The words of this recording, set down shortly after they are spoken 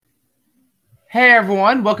Hey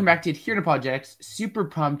everyone, welcome back to Adherent Apologetics. Super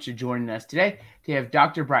pumped you're joining us today. To have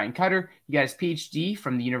Dr. Brian Cutter. He got his PhD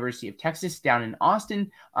from the University of Texas down in Austin,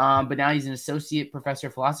 but now he's an associate professor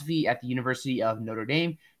of philosophy at the University of Notre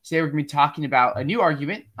Dame. Today we're going to be talking about a new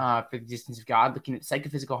argument for the existence of God, looking at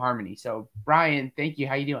psychophysical harmony. So Brian, thank you.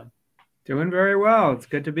 How you doing? Doing very well. It's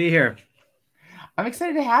good to be here. I'm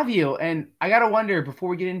excited to have you, and I gotta wonder before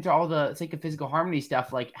we get into all the psychophysical harmony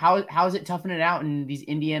stuff, like how is it toughing it out in these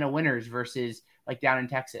Indiana winters versus like down in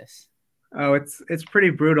Texas? Oh, it's pretty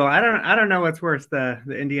brutal. I don't know what's worse, the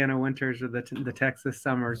Indiana winters or the Texas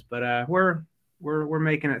summers, but we're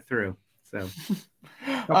making it through. So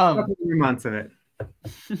um, couple more months of it.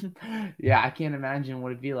 yeah, I can't imagine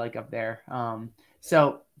what it'd be like up there.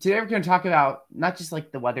 So today we're going to talk about not just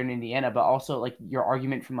like the weather in Indiana, but also like your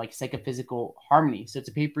argument from like psychophysical harmony. So it's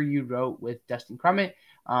a paper you wrote with Dustin Crummett,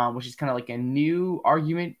 which is kind of like a new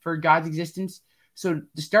argument for God's existence. So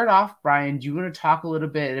to start off, Brian, do you want to talk a little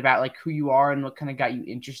bit about like who you are and what kind of got you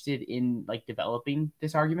interested in like developing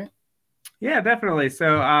this argument? Yeah, definitely.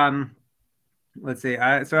 So let's see.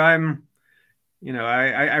 I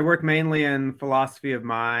work mainly in philosophy of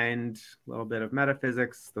mind, a little bit of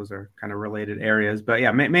metaphysics. Those are kind of related areas, but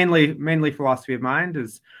yeah, mainly philosophy of mind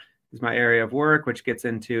is my area of work, which gets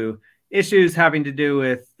into issues having to do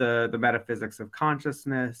with the metaphysics of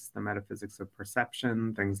consciousness, the metaphysics of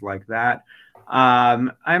perception, things like that.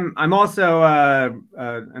 I'm also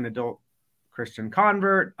an adult Christian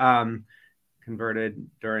convert, converted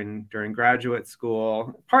during graduate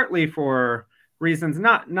school, partly for reasons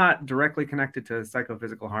not directly connected to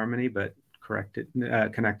psychophysical harmony, but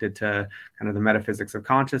connected to kind of the metaphysics of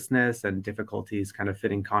consciousness and difficulties kind of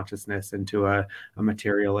fitting consciousness into a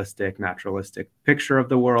materialistic, naturalistic picture of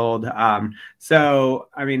the world. So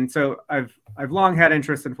I've long had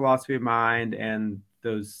interest in philosophy of mind, and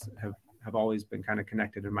those have always been kind of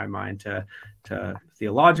connected in my mind to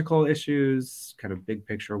theological issues, kind of big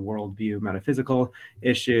picture worldview, metaphysical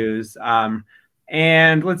issues.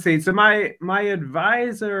 And let's see. So my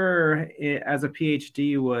advisor as a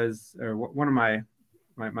PhD was, or one of my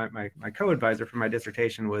co-advisor for my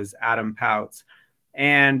dissertation was Adam Pouts.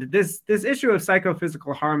 And this issue of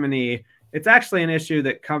psychophysical harmony, it's actually an issue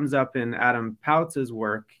that comes up in Adam Pouts's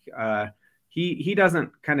work. He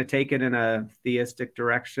doesn't kind of take it in a theistic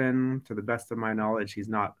direction. To the best of my knowledge, he's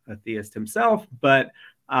not a theist himself, but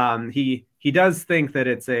he does think that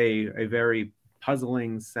it's a very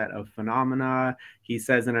puzzling set of phenomena. He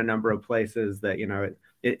says in a number of places that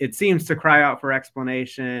it seems to cry out for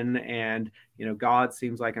explanation, and God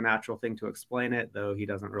seems like a natural thing to explain it, though he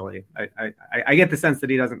doesn't really. I get the sense that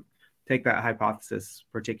he doesn't take that hypothesis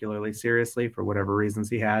particularly seriously for whatever reasons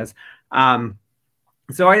he has.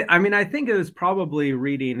 So I think it was probably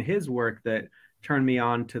reading his work that turned me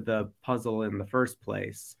on to the puzzle in the first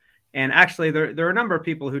place. And actually, there are a number of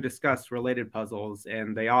people who discuss related puzzles,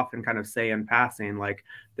 and they often kind of say in passing, like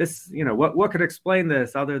this, what could explain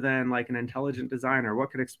this other than like an intelligent designer?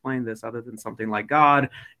 What could explain this other than something like God?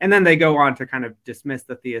 And then they go on to kind of dismiss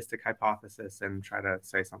the theistic hypothesis and try to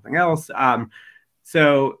say something else.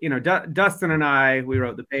 Dustin and I, we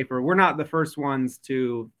wrote the paper. We're not the first ones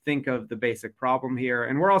to think of the basic problem here,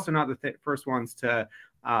 and we're also not the first ones to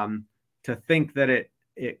think that it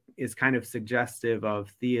is kind of suggestive of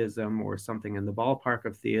theism or something in the ballpark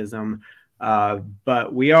of theism.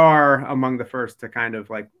 But we are among the first to kind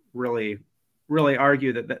of like really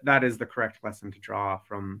argue that is the correct lesson to draw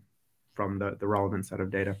from the relevant set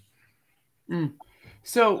of data. Mm.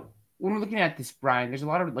 So when we're looking at this, Brian, there's a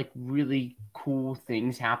lot of like really cool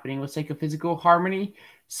things happening with psychophysical harmony.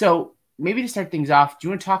 So maybe to start things off, do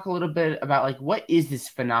you want to talk a little bit about like what is this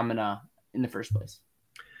phenomena in the first place?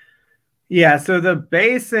 Yeah, so the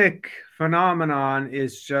basic phenomenon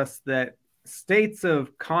is just that states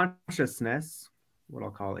of consciousness, what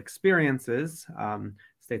I'll call experiences,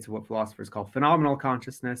 states of what philosophers call phenomenal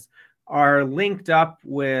consciousness, are linked up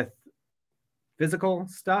with physical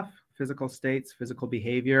stuff, physical states, physical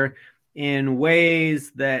behavior in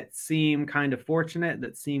ways that seem kind of fortunate,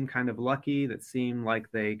 that seem kind of lucky, that seem like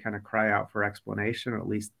they kind of cry out for explanation, or at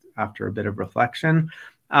least after a bit of reflection.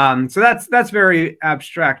 So that's very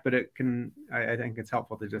abstract, but I think it's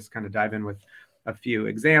helpful to just kind of dive in with a few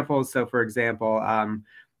examples. So, for example,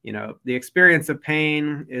 the experience of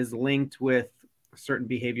pain is linked with a certain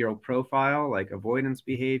behavioral profile, like avoidance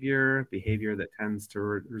behavior that tends to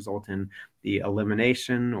result in the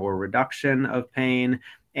elimination or reduction of pain.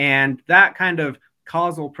 And that kind of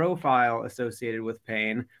causal profile associated with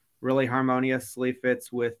pain really harmoniously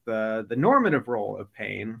fits with the normative role of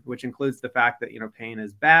pain, which includes the fact that pain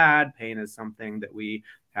is bad, pain is something that we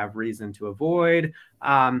have reason to avoid.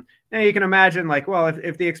 Now you can imagine, like, well,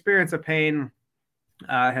 if the experience of pain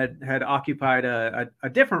had occupied a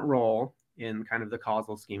different role in kind of the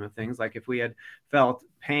causal scheme of things. Like if we had felt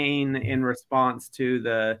pain in response to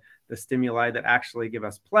the stimuli that actually give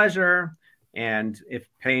us pleasure, and if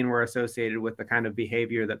pain were associated with the kind of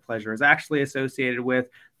behavior that pleasure is actually associated with,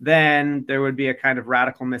 then there would be a kind of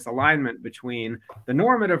radical misalignment between the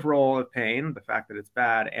normative role of pain, the fact that it's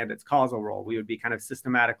bad, and its causal role. We would be kind of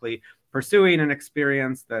systematically pursuing an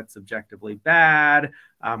experience that's objectively bad.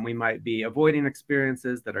 We might be avoiding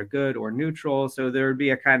experiences that are good or neutral. So there would be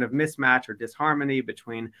a kind of mismatch or disharmony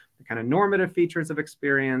between the kind of normative features of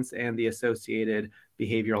experience and the associated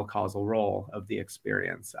behavioral causal role of the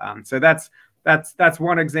experience. So that's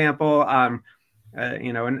one example.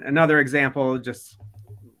 Another example just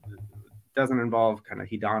doesn't involve kind of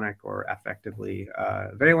hedonic or affectively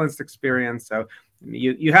valenced experience. So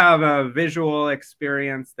you have a visual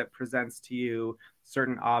experience that presents to you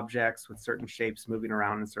certain objects with certain shapes moving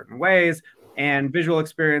around in certain ways. And visual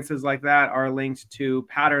experiences like that are linked to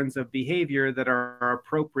patterns of behavior that are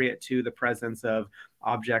appropriate to the presence of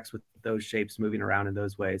objects with those shapes moving around in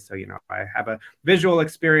those ways. So, I have a visual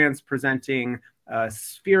experience presenting a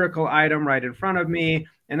spherical item right in front of me,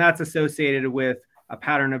 and that's associated with a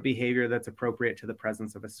pattern of behavior that's appropriate to the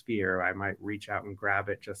presence of a sphere. I might reach out and grab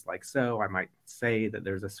it just like so. I might say that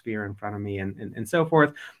there's a sphere in front of me and so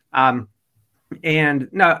forth. And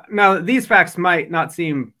now these facts might not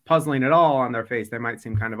seem puzzling at all on their face. They might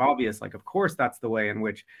seem kind of obvious, like, of course, that's the way in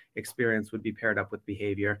which experience would be paired up with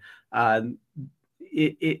behavior.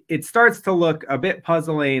 It starts to look a bit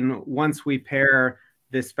puzzling once we pair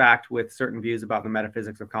this fact with certain views about the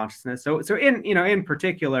metaphysics of consciousness. So in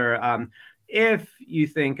particular, if you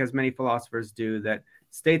think, as many philosophers do, that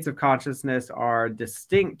states of consciousness are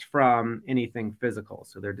distinct from anything physical,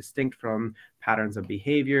 so they're distinct from patterns of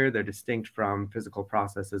behavior, they're distinct from physical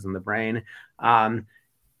processes in the brain, and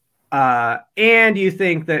you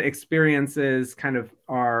think that experiences kind of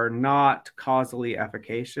are not causally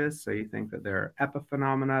efficacious, so you think that they're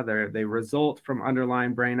epiphenomena, they result from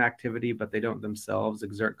underlying brain activity, but they don't themselves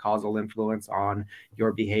exert causal influence on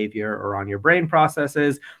your behavior or on your brain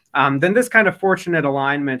processes, then this kind of fortunate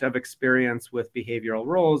alignment of experience with behavioral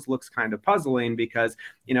roles looks kind of puzzling, because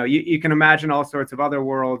you can imagine all sorts of other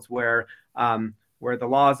worlds where the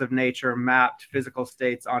laws of nature mapped physical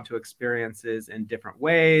states onto experiences in different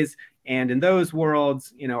ways. And in those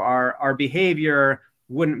worlds, our behavior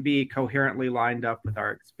wouldn't be coherently lined up with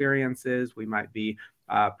our experiences. We might be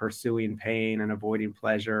pursuing pain and avoiding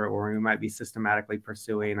pleasure, or we might be systematically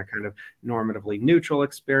pursuing a kind of normatively neutral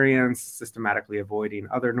experience, systematically avoiding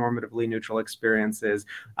other normatively neutral experiences.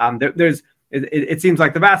 It seems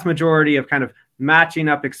like the vast majority of kind of matching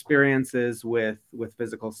up experiences with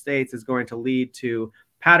physical states is going to lead to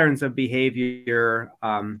patterns of behavior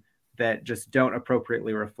that just don't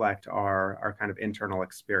appropriately reflect our kind of internal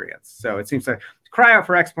experience. So it seems to cry out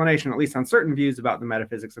for explanation, at least on certain views about the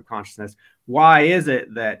metaphysics of consciousness. Why is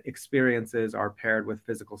it that experiences are paired with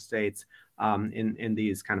physical states in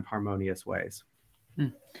these kind of harmonious ways?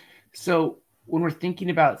 So when we're thinking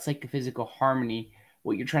about psychophysical harmony,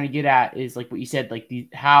 what you're trying to get at is, like what you said, like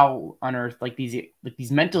how on earth, like these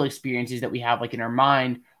mental experiences that we have like in our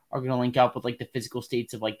mind are going to link up with like the physical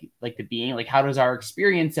states of like the being. Like, how does our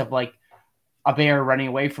experience of like a bear running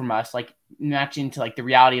away from us like match into like the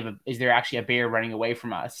reality of is there actually a bear running away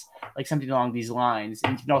from us, like something along these lines?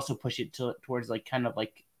 And you can also push it towards like kind of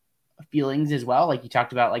like feelings as well. Like you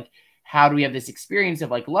talked about, like how do we have this experience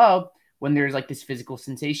of like love when there's like this physical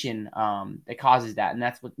sensation that causes that, and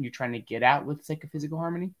that's what you're trying to get at with psychophysical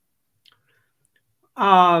harmony.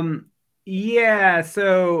 Yeah.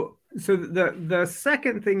 So the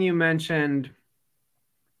second thing you mentioned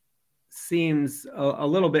seems a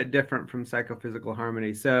little bit different from psychophysical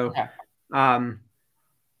harmony. So, okay.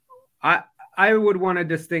 I would want to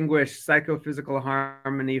distinguish psychophysical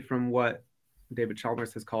harmony from what David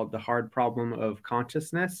Chalmers has called the hard problem of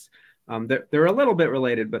consciousness. They're a little bit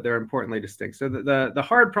related, but they're importantly distinct. So the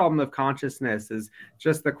hard problem of consciousness is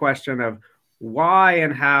just the question of why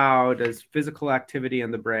and how does physical activity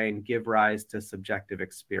in the brain give rise to subjective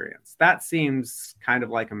experience? That seems kind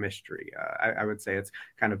of like a mystery. I would say it's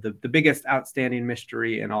kind of the biggest outstanding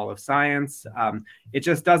mystery in all of science. It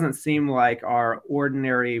just doesn't seem like our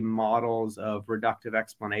ordinary models of reductive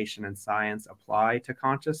explanation in science apply to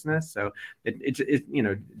consciousness. So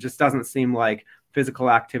it just doesn't seem like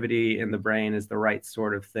physical activity in the brain is the right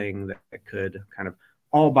sort of thing that could kind of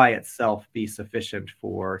all by itself be sufficient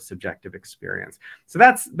for subjective experience. So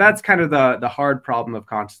that's kind of the hard problem of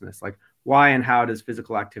consciousness. Like, why and how does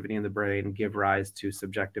physical activity in the brain give rise to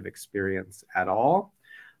subjective experience at all?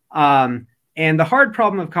 And the hard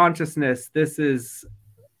problem of consciousness, this is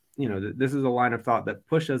this is a line of thought that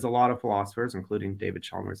pushes a lot of philosophers, including David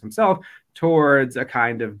Chalmers himself, towards a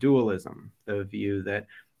kind of dualism, the view that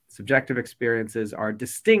subjective experiences are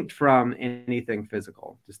distinct from anything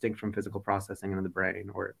physical, distinct from physical processing in the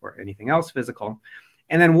brain or anything else physical.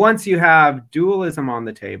 And then once you have dualism on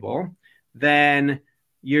the table, then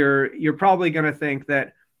you're probably going to think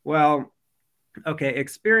that, well, okay,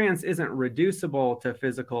 experience isn't reducible to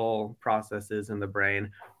physical processes in the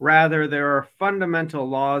brain. Rather, there are fundamental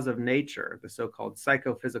laws of nature, the so-called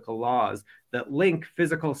psychophysical laws, that link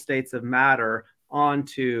physical states of matter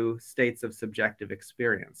onto states of subjective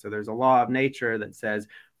experience. So there's a law of nature that says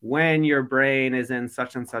when your brain is in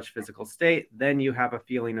such and such physical state, then you have a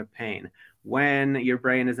feeling of pain. When your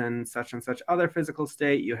brain is in such and such other physical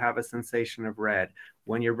state, you have a sensation of red.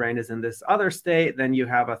 When your brain is in this other state, then you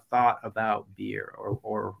have a thought about beer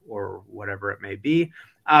or whatever it may be.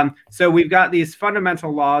 So we've got these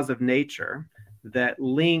fundamental laws of nature that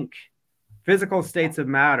link physical states of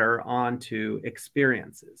matter onto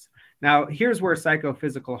experiences. Now, here's where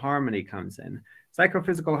psychophysical harmony comes in.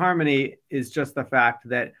 Psychophysical harmony is just the fact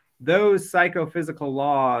that those psychophysical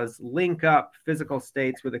laws link up physical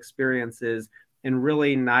states with experiences in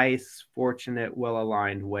really nice, fortunate,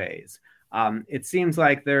 well-aligned ways. It seems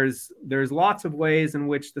like there's lots of ways in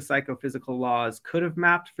which the psychophysical laws could have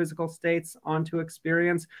mapped physical states onto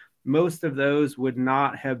experience. Most of those would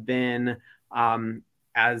not have been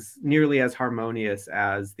as nearly as harmonious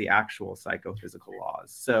as the actual psychophysical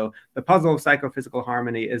laws. So the puzzle of psychophysical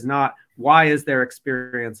harmony is not why is there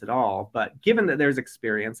experience at all, but given that there's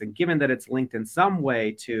experience and given that it's linked in some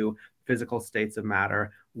way to physical states of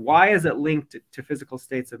matter, why is it linked to physical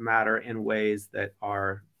states of matter in ways that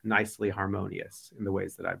are nicely harmonious in the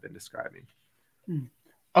ways that I've been describing?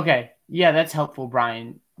 Okay, yeah, that's helpful,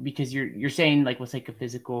 Brian, because you're saying like with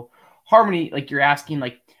psychophysical harmony, like you're asking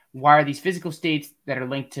like why are these physical states that are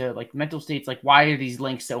linked to like mental states, like why are these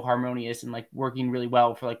links so harmonious and like working really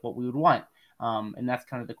well for like what we would want? And that's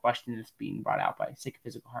kind of the question that's being brought out by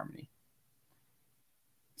psychophysical harmony.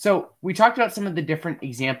 So we talked about some of the different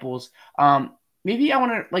examples. Maybe I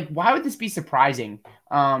want to like, why would this be surprising?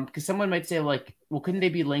 Because someone might say like, well, couldn't they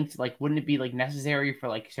be linked? Like, wouldn't it be like necessary for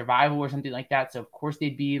like survival or something like that? So of course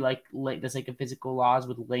they'd be like the psychophysical laws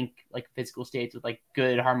would link like physical states with like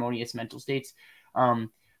good harmonious mental states.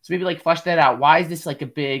 So maybe like flesh that out. Why is this like a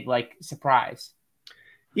big like surprise?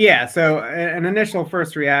 Yeah, so an initial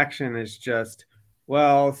first reaction is just,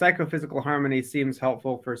 well, psychophysical harmony seems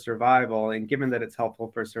helpful for survival. And given that it's helpful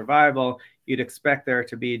for survival, you'd expect there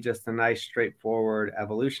to be just a nice, straightforward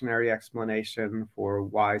evolutionary explanation for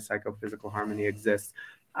why psychophysical harmony exists.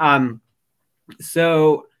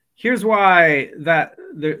 So here's why that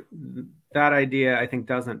idea, I think,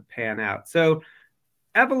 doesn't pan out. So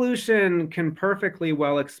evolution can perfectly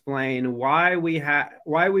well explain why we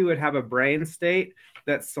would have a brain state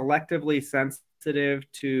that's selectively sensitive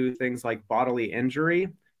to things like bodily injury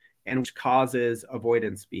and which causes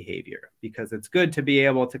avoidance behavior, because it's good to be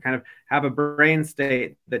able to kind of have a brain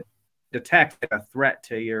state that detects a threat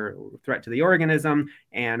to the organism,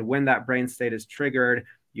 and when that brain state is triggered,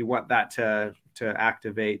 you want that to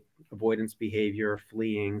activate avoidance behavior,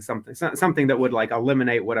 fleeing, something that would like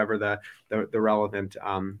eliminate whatever the relevant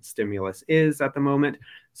stimulus is at the moment.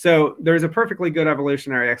 So there's a perfectly good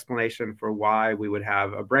evolutionary explanation for why we would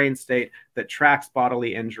have a brain state that tracks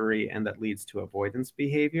bodily injury and that leads to avoidance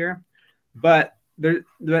behavior. But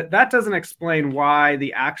that doesn't explain why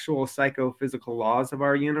the actual psychophysical laws of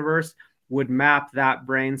our universe would map that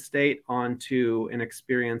brain state onto an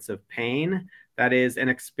experience of pain. That is an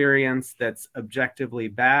experience that's objectively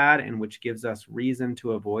bad and which gives us reason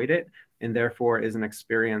to avoid it, and therefore is an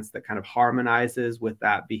experience that kind of harmonizes with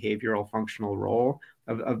that behavioral functional role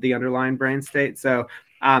of the underlying brain state. So,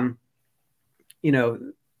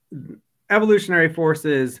 evolutionary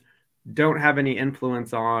forces don't have any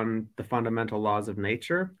influence on the fundamental laws of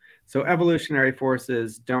nature. So evolutionary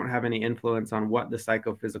forces don't have any influence on what the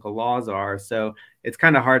psychophysical laws are. So it's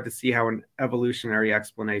kind of hard to see how an evolutionary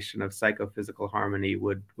explanation of psychophysical harmony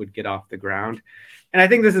would get off the ground. And I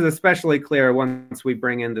think this is especially clear once we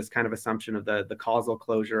bring in this kind of assumption of the causal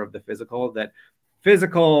closure of the physical, that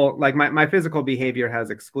physical, like my physical behavior has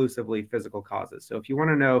exclusively physical causes. So if you want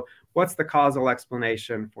to know what's the causal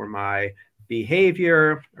explanation for my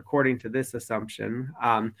behavior, according to this assumption,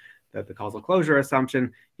 that the causal closure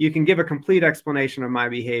assumption, you can give a complete explanation of my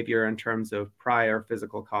behavior in terms of prior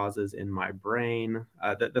physical causes in my brain.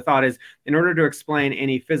 The thought is, in order to explain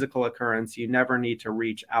any physical occurrence, you never need to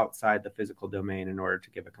reach outside the physical domain in order to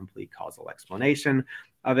give a complete causal explanation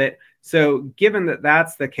of it. So given that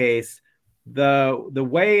that's the case, the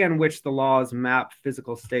way in which the laws map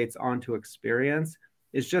physical states onto experience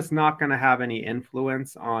is just not going to have any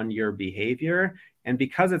influence on your behavior. And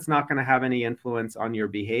because it's not going to have any influence on your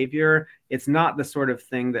behavior, it's not the sort of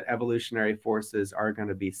thing that evolutionary forces are going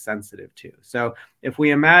to be sensitive to. So if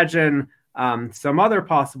we imagine some other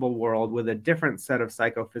possible world with a different set of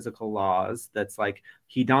psychophysical laws that's like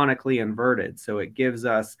hedonically inverted, so it gives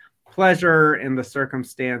us pleasure in the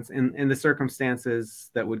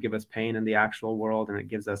circumstances that would give us pain in the actual world, and it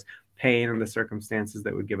gives us pain in the circumstances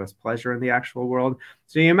that would give us pleasure in the actual world.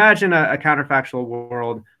 So you imagine a counterfactual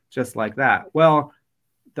world just like that. Well,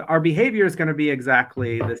 our behavior is going to be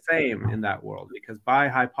exactly the same in that world, because by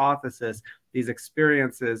hypothesis, these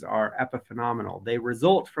experiences are epiphenomenal. They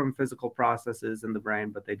result from physical processes in the brain,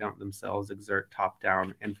 but they don't themselves exert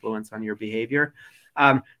top-down influence on your behavior.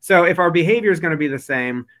 So if our behavior is going to be the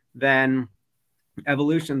same, then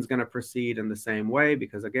evolution is going to proceed in the same way,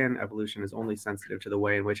 because again, evolution is only sensitive to the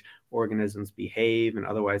way in which organisms behave and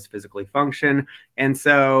otherwise physically function. And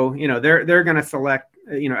so, they're going to select,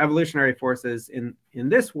 evolutionary forces in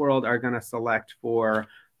this world are going to select for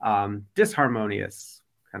disharmonious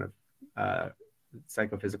kind of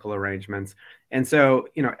psychophysical arrangements. And so,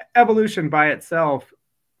 evolution by itself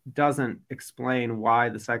doesn't explain why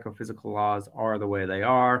the psychophysical laws are the way they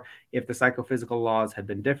are. If the psychophysical laws had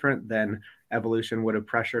been different, then evolution would have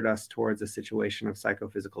pressured us towards a situation of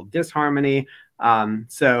psychophysical disharmony. Evolution,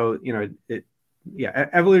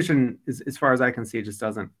 as far as I can see, just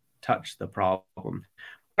doesn't touch the problem.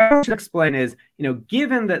 What I should explain is,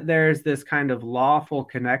 given that there's this kind of lawful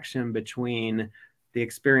connection between the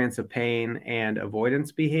experience of pain and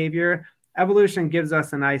avoidance behavior, evolution gives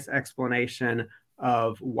us a nice explanation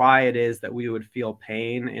of why it is that we would feel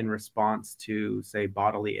pain in response to, say,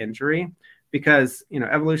 bodily injury. Because,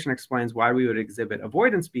 evolution explains why we would exhibit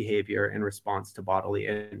avoidance behavior in response to bodily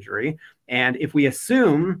injury. And if we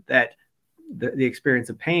assume that the experience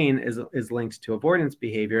of pain is linked to avoidance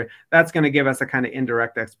behavior, that's going to give us a kind of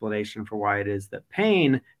indirect explanation for why it is that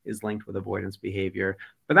pain is linked with avoidance behavior.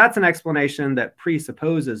 But that's an explanation that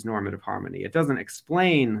presupposes normative harmony. It doesn't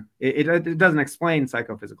explain it doesn't explain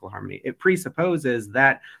psychophysical harmony. It presupposes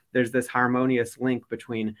that there's this harmonious link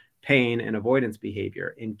between pain and avoidance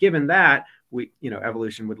behavior. And given that,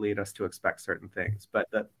 evolution would lead us to expect certain things. But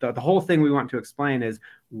the whole thing we want to explain is,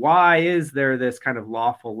 why is there this kind of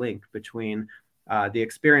lawful link between the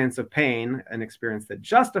experience of pain, an experience that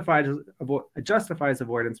justifies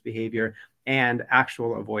avoidance behavior, and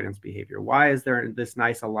actual avoidance behavior? Why is there this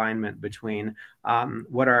nice alignment between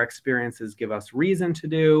what our experiences give us reason to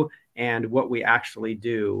do and what we actually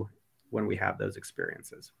do when we have those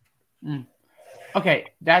experiences? Okay,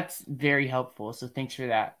 that's very helpful. So thanks for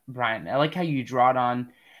that, Brian. I like how you draw it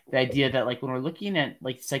on the idea that, like, when we're looking at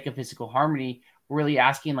like psychophysical harmony, we're really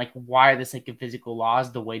asking, like, why are the psychophysical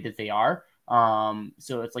laws the way that they are?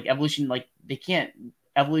 So it's like evolution, like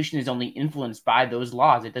evolution is only influenced by those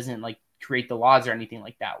laws. It doesn't like create the laws or anything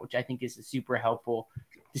like that, which I think is a super helpful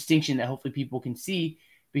distinction that hopefully people can see,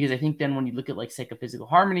 because I think then when you look at like psychophysical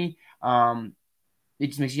harmony, it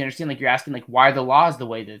just makes you understand, like, you're asking, like, why are the laws the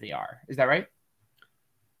way that they are? Is that right?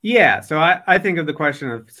 Yeah, so I think of the question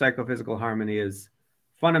of psychophysical harmony as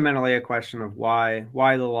fundamentally a question of why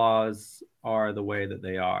the laws are the way that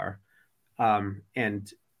they are.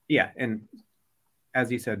 And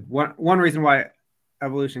as you said, one reason why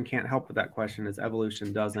evolution can't help with that question is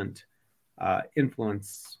evolution doesn't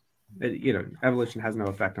influence. Evolution has no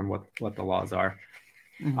effect on what the laws are.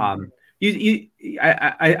 Mm-hmm.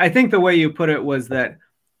 I think the way you put it was that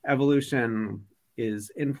evolution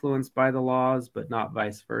is influenced by the laws, but not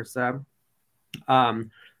vice versa.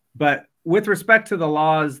 But with respect to the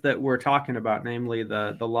laws that we're talking about, namely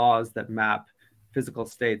the laws that map physical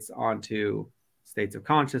states onto states of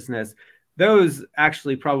consciousness, those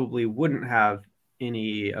actually probably wouldn't have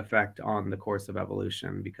any effect on the course of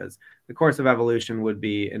evolution, because the course of evolution would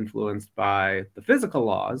be influenced by the physical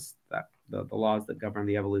laws, that the laws that govern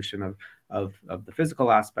the evolution of the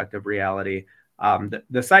physical aspect of reality.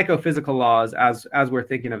 The psychophysical laws, as we're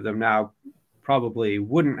thinking of them now, probably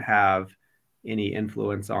wouldn't have any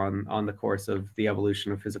influence on the course of the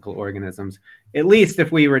evolution of physical organisms, at least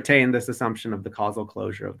if we retain this assumption of the causal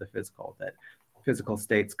closure of the physical, that physical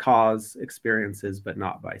states cause experiences, but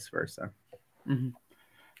not vice versa. Mm-hmm.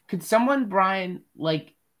 Could someone, Brian,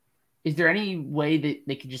 like, is there any way that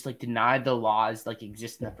they could just like deny the laws like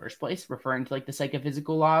exist in the first place, referring to like the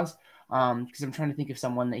psychophysical laws? Because I'm trying to think of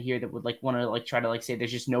someone that would like want to like try to like say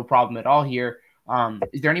there's just no problem at all here.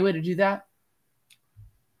 Is there any way to do that?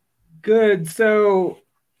 Good. So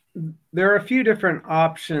there are a few different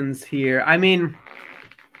options here. I mean,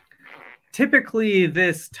 typically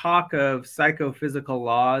this talk of psychophysical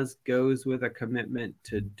laws goes with a commitment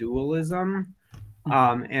to dualism.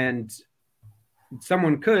 And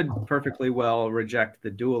someone could perfectly well reject the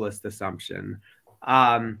dualist assumption.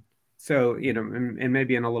 So, and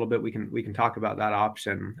maybe in a little bit we can talk about that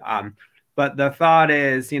option. But the thought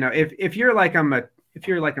is, if you're like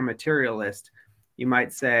a materialist, you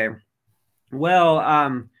might say, well,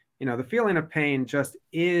 the feeling of pain just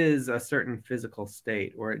is a certain physical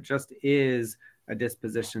state, or it just is a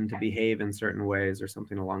disposition to behave in certain ways, or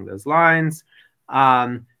something along those lines.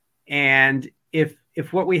 And if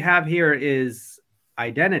what we have here is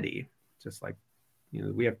identity, just like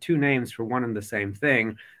we have two names for one and the same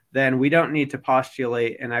thing, then we don't need to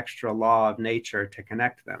postulate an extra law of nature to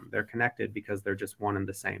connect them. They're connected because they're just one and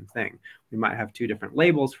the same thing. We might have two different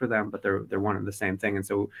labels for them, but they're one and the same thing. And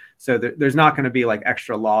so there's not going to be like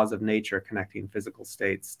extra laws of nature connecting physical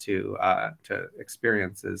states to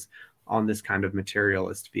experiences on this kind of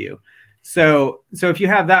materialist view. So if you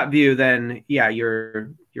have that view, then yeah, you're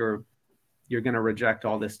going to reject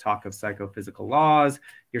all this talk of psychophysical laws.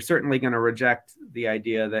 You're certainly going to reject the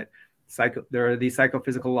idea that there are these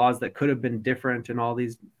psychophysical laws that could have been different in all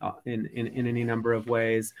these in any number of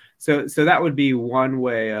ways. So that would be one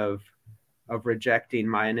way of rejecting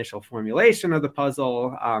my initial formulation of the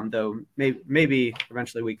puzzle. Though maybe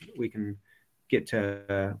eventually we can get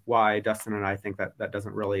to why Dustin and I think that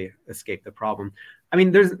doesn't really escape the problem. I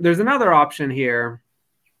mean, there's another option here.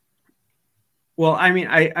 Well, I mean,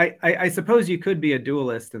 I suppose you could be a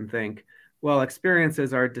dualist and think, well,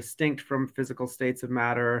 experiences are distinct from physical states of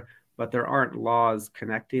matter, but there aren't laws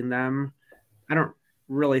connecting them. I don't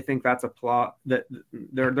really think that's that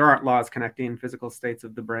there aren't laws connecting physical states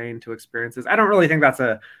of the brain to experiences. I don't really think that's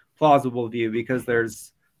a plausible view, because there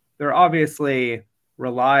are obviously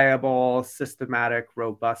reliable, systematic,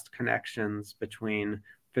 robust connections between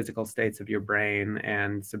physical states of your brain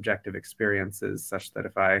and subjective experiences, such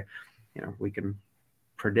that we can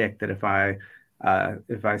predict that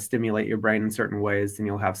if I stimulate your brain in certain ways, then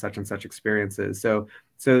you'll have such and such experiences. So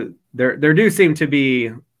there do seem to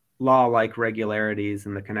be law-like regularities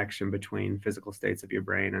in the connection between physical states of your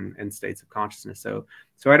brain and states of consciousness. So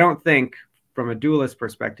I don't think, from a dualist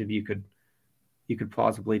perspective, you could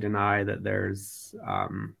plausibly deny that there's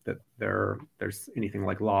anything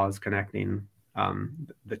like laws connecting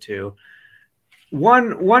the two.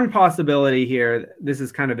 One possibility here, this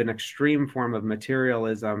is kind of an extreme form of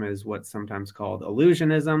materialism, is what's sometimes called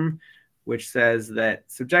illusionism, which says that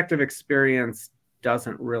subjective experience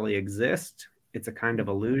doesn't really exist. It's a kind of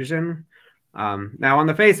illusion. Now, on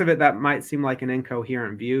the face of it, that might seem like an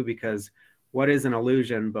incoherent view, because what is an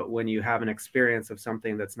illusion but when you have an experience of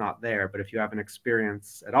something that's not there? But if you have an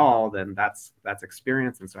experience at all, then that's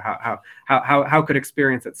experience. And so how could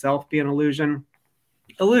experience itself be an illusion?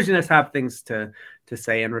 Illusionists have things to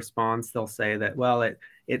say in response. They'll say that, well,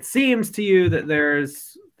 it seems to you that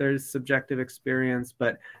there's subjective experience,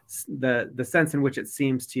 but the sense in which it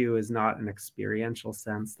seems to you is not an experiential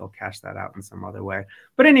sense. They'll cash that out in some other way.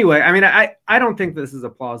 But anyway, I mean, I don't think this is a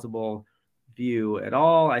plausible view at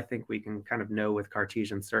all. I think we can kind of know with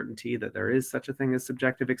Cartesian certainty that there is such a thing as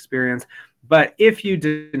subjective experience. But if you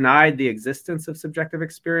denied the existence of subjective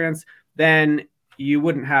experience, then you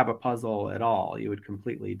wouldn't have a puzzle at all. You would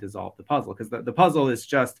completely dissolve the puzzle, because the puzzle is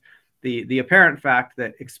just the apparent fact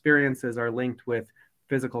that experiences are linked with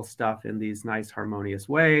physical stuff in these nice harmonious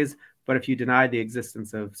ways. But if you deny the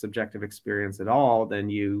existence of subjective experience at all, then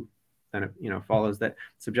it follows that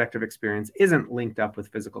subjective experience isn't linked up with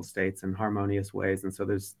physical states in harmonious ways, and so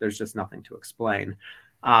there's just nothing to explain.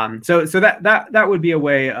 So that would be a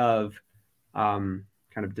way of kind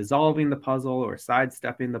of dissolving the puzzle or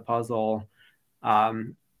sidestepping the puzzle.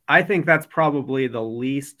 I think that's probably the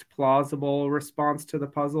least plausible response to the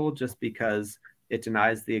puzzle, just because it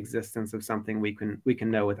denies the existence of something we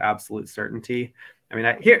can know with absolute certainty. I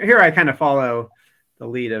mean, here I kind of follow the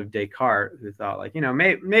lead of Descartes, who thought, like,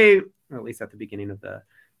 may at least at the beginning of the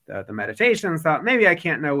meditations, thought, maybe I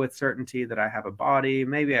can't know with certainty that I have a body.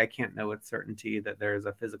 Maybe I can't know with certainty that there's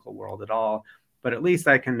a physical world at all. But at least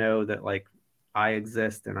I can know that, like, I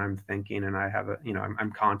exist and I'm thinking and I have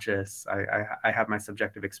I'm conscious. I have my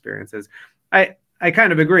subjective experiences. I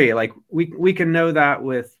kind of agree. Like, we can know that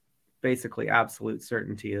with basically absolute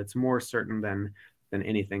certainty. It's more certain than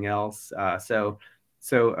anything else. So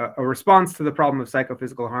a response to the problem of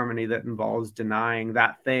psychophysical harmony that involves denying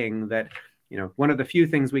that thing, that, one of the few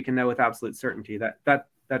things we can know with absolute certainty, that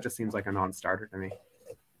just seems like a non-starter to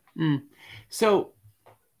me. So,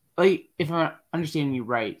 like, if I'm understanding you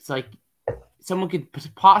right, it's like someone could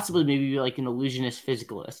possibly maybe be like an illusionist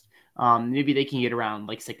physicalist. Maybe they can get around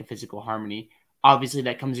like psychophysical harmony. Obviously,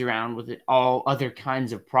 that comes around with all other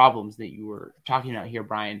kinds of problems that you were talking about here,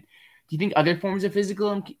 Brian. Do you think other forms of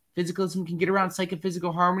physicalism can get around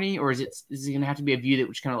psychophysical harmony, or is it going to have to be a view that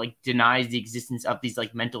which kind of like denies the existence of these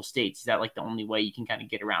like mental states? Is that like the only way you can kind of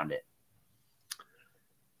get around it?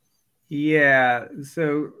 Yeah,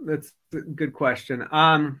 so that's a good question.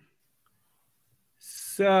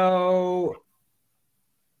 So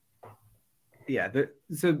yeah,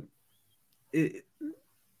 so it,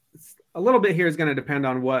 a little bit here is going to depend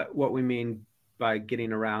on what we mean by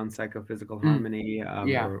getting around psychophysical harmony,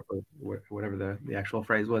 Yeah. or whatever the actual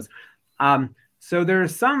phrase was. So there are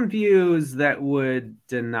some views that would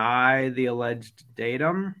deny the alleged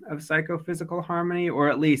datum of psychophysical harmony, or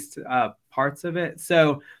at least parts of it.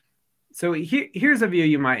 So here's a view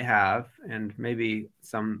you might have, and maybe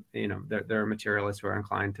some, there are materialists who are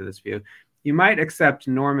inclined to this view. You might accept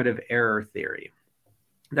normative error theory.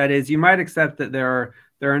 That is, you might accept that there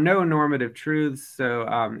are no normative truths.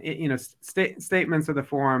 So, statements of the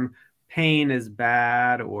form "pain is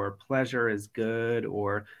bad" or "pleasure is good"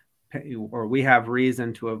 or "we have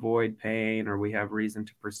reason to avoid pain" or "we have reason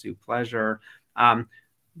to pursue pleasure."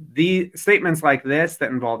 The statements like this that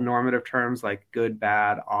involve normative terms like good,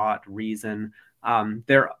 bad, ought, reason,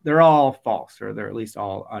 they're all false, or they're at least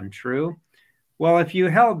all untrue. Well, if you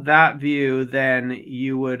held that view, then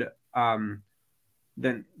you would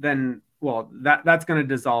that's going to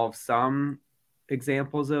dissolve some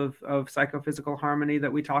examples of psychophysical harmony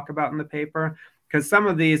that we talk about in the paper, because some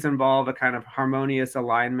of these involve a kind of harmonious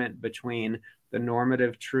alignment between the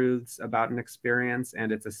normative truths about an experience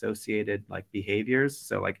and its associated like behaviors.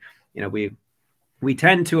 So like, we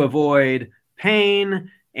tend to avoid pain,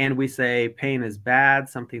 and we say pain is bad,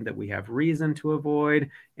 something that we have reason to avoid.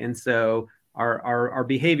 And so our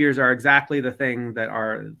behaviors are exactly the thing that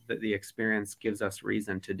the experience gives us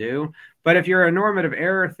reason to do. But if you're a normative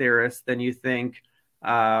error theorist, then you think,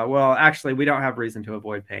 well, actually, we don't have reason to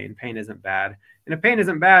avoid pain. Pain isn't bad. And if pain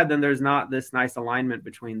isn't bad, then there's not this nice alignment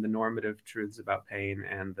between the normative truths about pain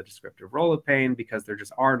and the descriptive role of pain, because there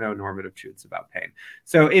just are no normative truths about pain.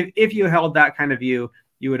 So if you held that kind of view,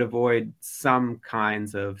 you would avoid some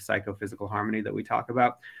kinds of psychophysical harmony that we talk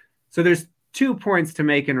about. So there's 2 points to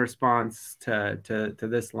make in response to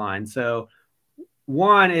this line. So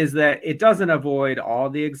one is that it doesn't avoid all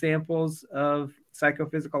the examples of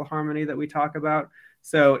psychophysical harmony that we talk about.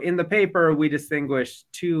 So in the paper, we distinguish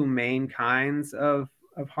 2 main kinds of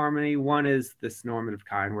harmony. One is this normative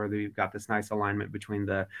kind, where we've got this nice alignment between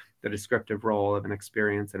the descriptive role of an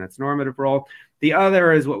experience and its normative role. The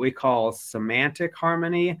other is what we call semantic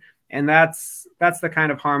harmony. And that's the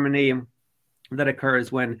kind of harmony that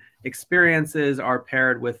occurs when experiences are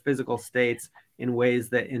paired with physical states in ways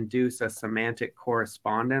that induce a semantic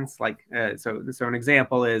correspondence. Like, so an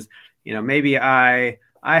example is, maybe I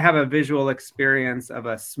have a visual experience of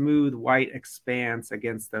a smooth white expanse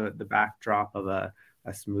against the backdrop of a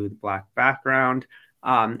smooth black background.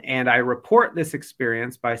 And I report this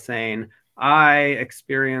experience by saying, I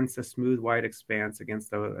experience a smooth white expanse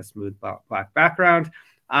against a smooth black background.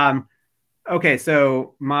 Okay,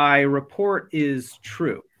 so my report is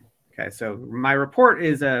true. Okay, so my report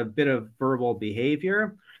is a bit of verbal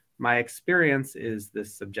behavior. My experience is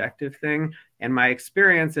this subjective thing, and my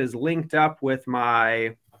experience is linked up with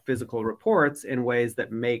my physical reports in ways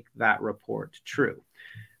that make that report true.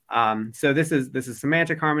 So this is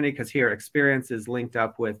semantic harmony, because here experience is linked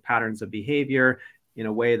up with patterns of behavior in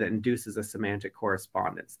a way that induces a semantic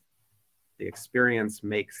correspondence. The experience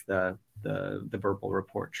makes the verbal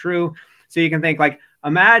report true. So you can think, like,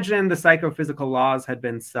 imagine the psychophysical laws had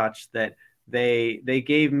been such that they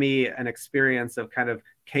gave me an experience of kind of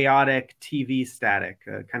chaotic TV static,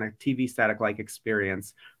 kind of TV static like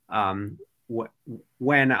experience,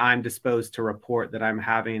 when I'm disposed to report that I'm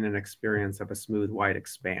having an experience of a smooth white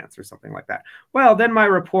expanse or something like that. Well, then my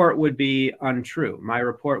report would be untrue. My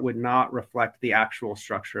report would not reflect the actual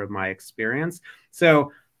structure of my experience.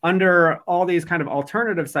 So under all these kind of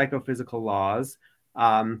alternative psychophysical laws,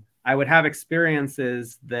 I would have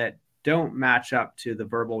experiences that don't match up to the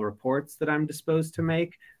verbal reports that I'm disposed to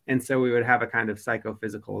make. And so we would have a kind of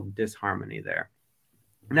psychophysical disharmony there.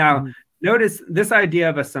 Now, notice this idea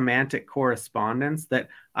of a semantic correspondence, that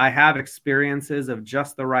I have experiences of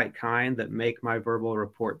just the right kind that make my verbal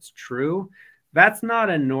reports true. That's not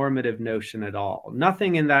a normative notion at all.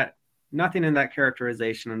 Nothing in that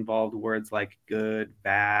characterization involved words like good,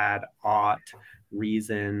 bad, ought,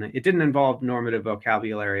 reason. It didn't involve normative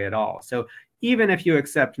vocabulary at all. So even if you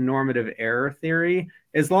accept normative error theory,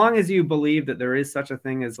 as long as you believe that there is such a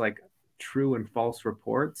thing as like true and false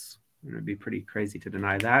reports, and it'd be pretty crazy to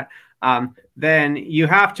deny that, then you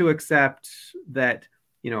have to accept that,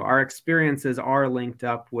 our experiences are linked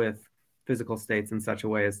up with physical states in such a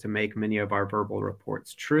way as to make many of our verbal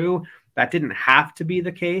reports true. that didn't have to be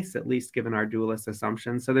the case, at least given our dualist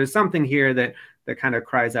assumptions. So there's something here that kind of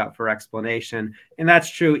cries out for explanation. And that's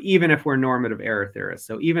true even if we're normative error theorists.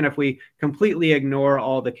 So even if we completely ignore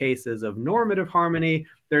all the cases of normative harmony,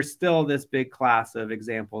 there's still this big class of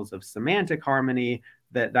examples of semantic harmony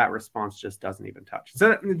that response just doesn't even touch.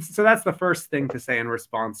 So that's the first thing to say in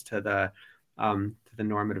response to the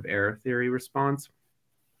normative error theory response.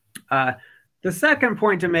 The second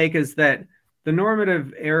point to make is that the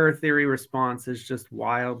normative error theory response is just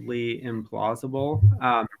wildly implausible,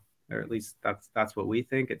 or at least that's what we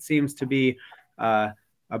think. It seems to be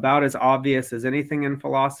about as obvious as anything in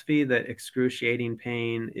philosophy that excruciating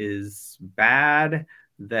pain is bad,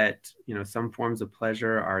 that some forms of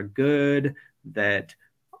pleasure are good, that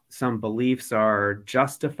some beliefs are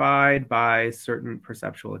justified by certain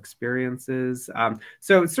perceptual experiences.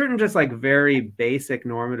 So certain just like very basic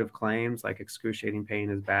normative claims like excruciating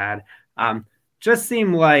pain is bad just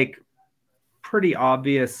seem like pretty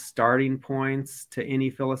obvious starting points to any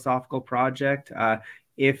philosophical project.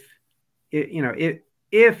 If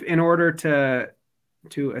in order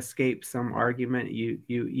to escape some argument,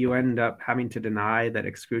 you end up having to deny that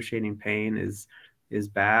excruciating pain is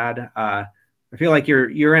bad, I feel like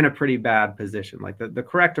you're in a pretty bad position. Like the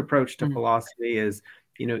correct approach to philosophy is,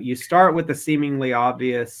 you start with the seemingly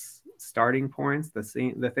obvious starting points,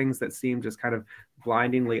 the things that seem just kind of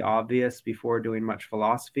blindingly obvious before doing much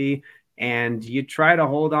philosophy, and you try to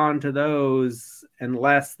hold on to those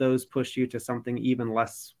unless those push you to something even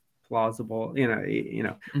less plausible, even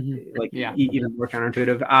more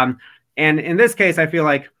counterintuitive. And in this case, I feel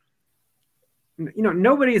like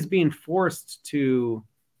nobody is being forced to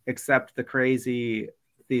accept the crazy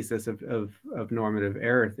thesis of normative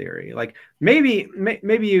error theory. Like maybe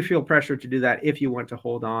you feel pressure to do that if you want to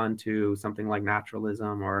hold on to something like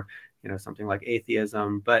naturalism or something like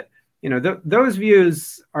atheism, but those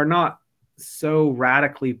views are not so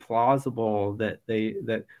radically plausible that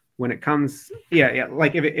when it comes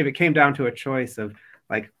like if it came down to a choice of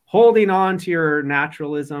like holding on to your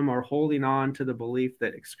naturalism or holding on to the belief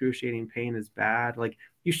that excruciating pain is bad, like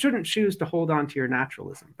you shouldn't choose to hold on to your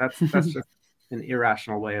naturalism. That's just an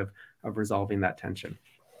irrational way of resolving that tension.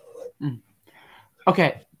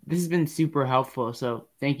 Okay, this has been super helpful. So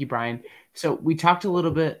thank you, Brian. So we talked a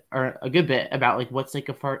little bit or a good bit about like what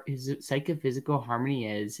psychophysical harmony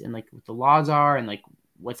is and like what the laws are and like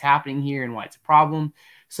what's happening here and why it's a problem.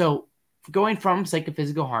 So going from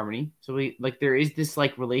psychophysical harmony, so we like there is this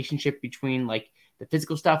like relationship between like the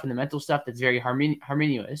physical stuff and the mental stuff that's very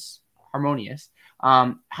harmonious.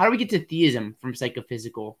 How do we get to theism from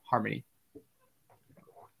psychophysical harmony?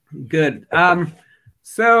 Good.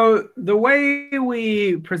 So the way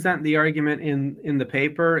we present the argument in the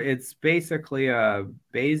paper, it's basically a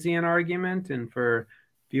Bayesian argument. And for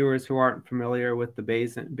viewers who aren't familiar with the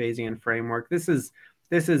Bayesian framework, this is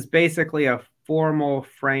basically a formal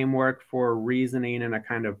framework for reasoning in a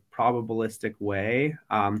kind of probabilistic way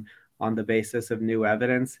on the basis of new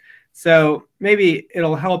evidence. So maybe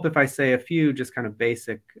it'll help if I say a few just kind of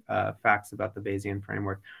basic facts about the Bayesian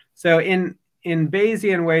framework. So in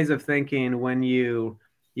Bayesian ways of thinking, when you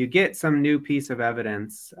get some new piece of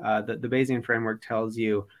evidence, the Bayesian framework tells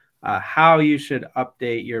you how you should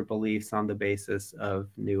update your beliefs on the basis of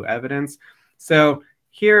new evidence. So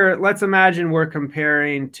here, let's imagine we're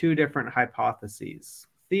comparing two different hypotheses,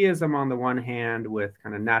 theism on the one hand with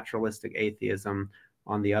kind of naturalistic atheism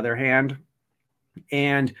on the other hand.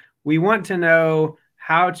 And we want to know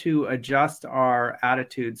how to adjust our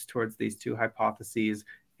attitudes towards these two hypotheses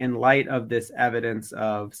in light of this evidence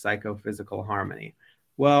of psychophysical harmony.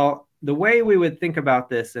 Well, the way we would think about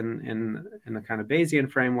this in the kind of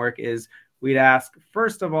Bayesian framework is we'd ask,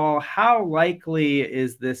 first of all, how likely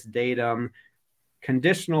is this datum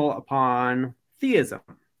conditional upon theism?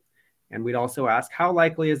 And we'd also ask, how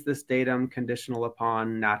likely is this datum conditional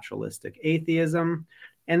upon naturalistic atheism?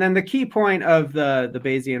 And then the key point of the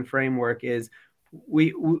Bayesian framework is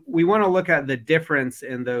we want to look at the difference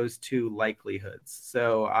in those two likelihoods.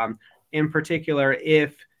 So in particular,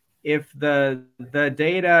 if the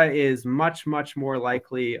data is much more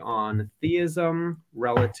likely on theism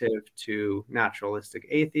relative to naturalistic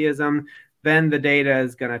atheism, then the data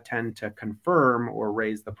is going to tend to confirm or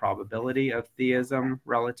raise the probability of theism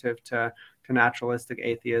relative to naturalistic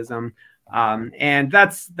atheism. And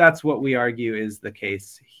that's what we argue is the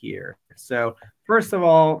case here. So first of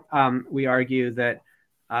all, we argue that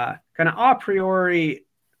kind of a priori,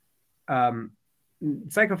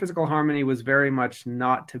 psychophysical harmony was very much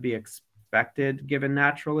not to be expected given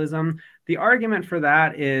naturalism. The argument for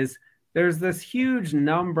that is there's this huge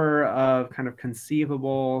number of kind of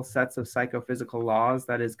conceivable sets of psychophysical laws,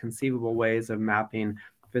 that is, conceivable ways of mapping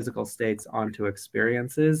physical states onto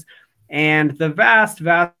experiences. And the vast,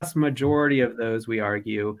 vast majority of those, we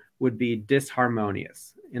argue, would be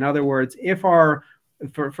disharmonious. In other words, if our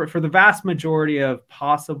for the vast majority of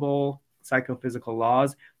possible psychophysical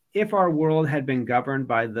laws, if our world had been governed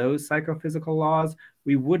by those psychophysical laws,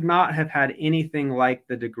 we would not have had anything like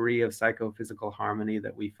the degree of psychophysical harmony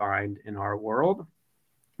that we find in our world.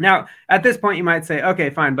 Now, at this point, you might say, okay,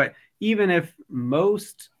 fine, but even if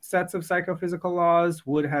most sets of psychophysical laws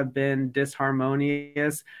would have been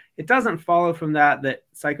disharmonious, it doesn't follow from that that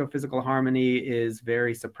psychophysical harmony is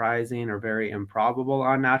very surprising or very improbable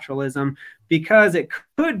on naturalism, because it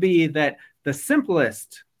could be that the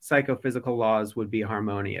simplest psychophysical laws would be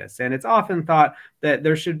harmonious. And it's often thought that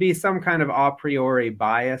there should be some kind of a priori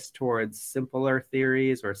bias towards simpler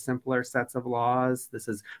theories or simpler sets of laws. This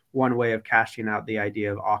is one way of cashing out the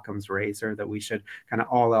idea of Occam's razor, that we should kind of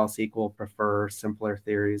all else equal prefer simpler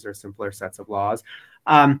theories or simpler sets of laws.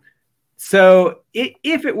 So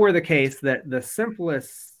if it were the case that the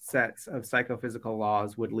simplest sets of psychophysical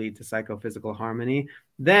laws would lead to psychophysical harmony,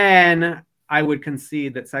 then I would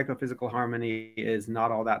concede that psychophysical harmony is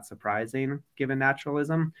not all that surprising given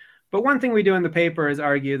naturalism. But one thing we do in the paper is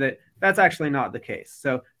argue that that's actually not the case.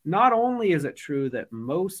 So not only is it true that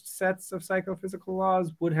most sets of psychophysical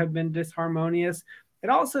laws would have been disharmonious, it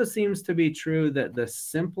also seems to be true that the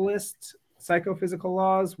simplest psychophysical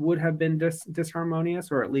laws would have been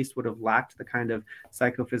disharmonious, or at least would have lacked the kind of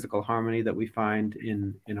psychophysical harmony that we find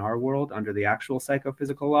in our world under the actual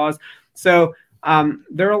psychophysical laws. So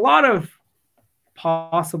there are a lot of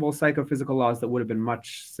possible psychophysical laws that would have been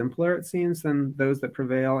much simpler, it seems, than those that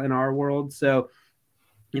prevail in our world. So,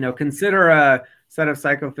 consider a set of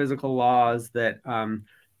psychophysical laws that,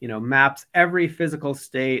 maps every physical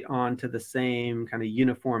state onto the same kind of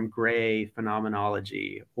uniform gray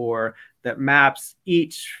phenomenology, or that maps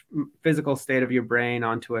each physical state of your brain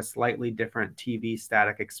onto a slightly different TV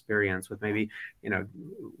static experience, with maybe,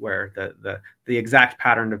 where the exact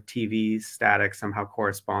pattern of TV static somehow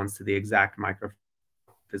corresponds to the exact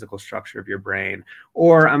physical structure of your brain.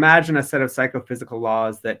 Or imagine a set of psychophysical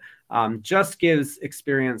laws that just gives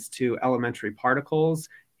experience to elementary particles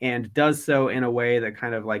and does so in a way that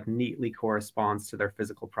kind of like neatly corresponds to their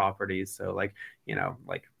physical properties. So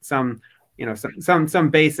some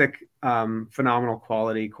basic phenomenal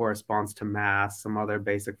quality corresponds to mass, some other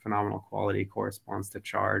basic phenomenal quality corresponds to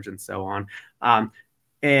charge, and so on.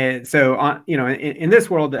 And so, in this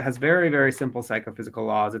world that has very, very simple psychophysical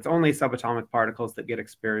laws, it's only subatomic particles that get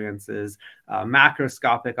experiences.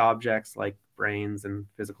 Macroscopic objects like brains and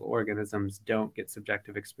physical organisms don't get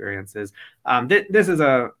subjective experiences. This is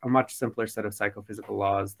a much simpler set of psychophysical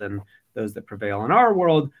laws than those that prevail in our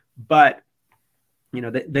world, but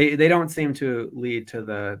they don't seem to lead to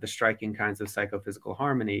the striking kinds of psychophysical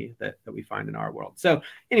harmony that we find in our world. So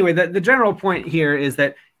anyway, the general point here is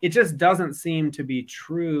that it just doesn't seem to be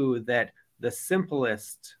true that the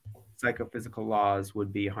simplest psychophysical laws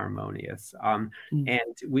would be harmonious. And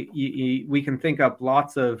we can think up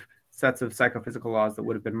lots of sets of psychophysical laws that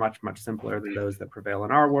would have been much, much simpler than those that prevail in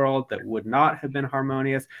our world, that would not have been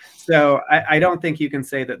harmonious. So I don't think you can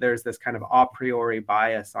say that there's this kind of a priori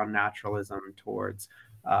bias on naturalism towards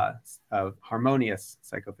harmonious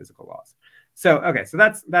psychophysical laws. So, okay, so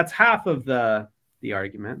that's half of the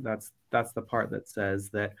argument. That's the part that says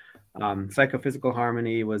that psychophysical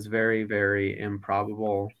harmony was very, very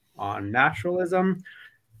improbable on naturalism.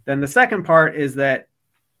 Then the second part is that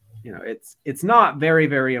it's not very,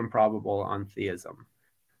 very improbable on theism.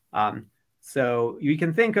 So you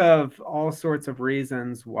can think of all sorts of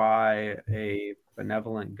reasons why a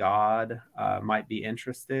benevolent God might be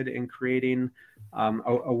interested in creating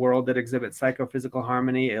a world that exhibits psychophysical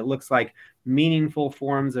harmony. It looks like meaningful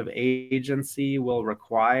forms of agency will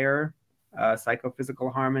require psychophysical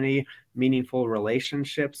harmony. Meaningful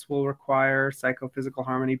relationships will require psychophysical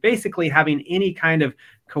harmony. Basically, having any kind of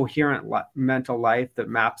coherent mental life that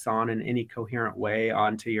maps on in any coherent way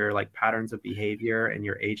onto your patterns of behavior and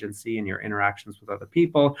your agency and your interactions with other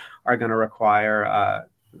people are going to require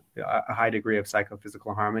a high degree of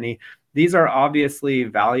psychophysical harmony. These are obviously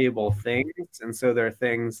valuable things, and so they're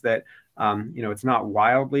things that it's not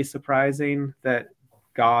wildly surprising that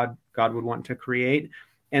God would want to create.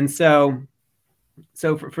 And so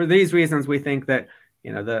for these reasons, we think that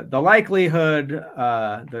the likelihood,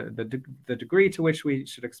 the degree to which we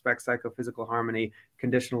should expect psychophysical harmony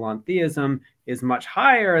conditional on theism is much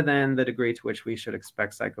higher than the degree to which we should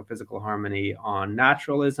expect psychophysical harmony on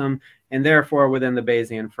naturalism, and therefore within the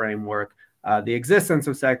Bayesian framework, the existence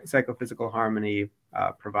of psychophysical harmony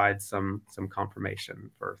provides some confirmation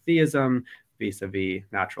for theism vis-a-vis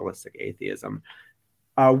naturalistic atheism.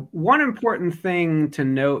 One important thing to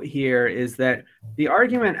note here is that the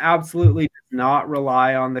argument absolutely does not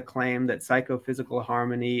rely on the claim that psychophysical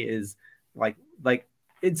harmony is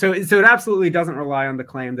so it absolutely doesn't rely on the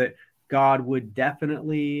claim that God would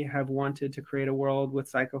definitely have wanted to create a world with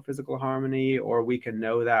psychophysical harmony, or we can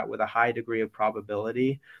know that with a high degree of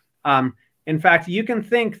probability. In fact, you can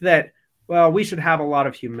think that, well, we should have a lot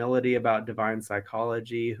of humility about divine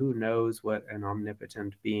psychology. Who knows what an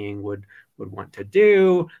omnipotent being would want to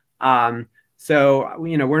do? So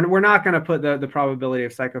we're not going to put the probability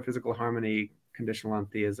of psychophysical harmony conditional on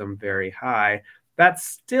theism very high. That's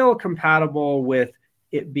still compatible with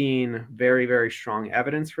it being very, very strong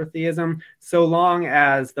evidence for theism, so long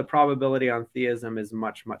as the probability on theism is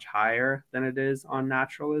much, much higher than it is on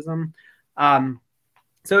naturalism.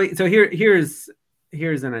 So here's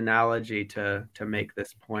an analogy to make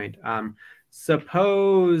this point.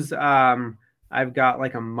 Suppose I've got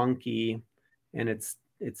like a monkey, and it's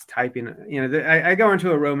typing. I go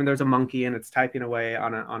into a room and there's a monkey and it's typing away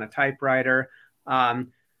on a typewriter.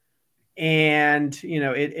 And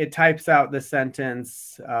it types out the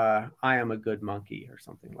sentence, "I am a good monkey," or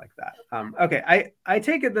something like that. Okay, I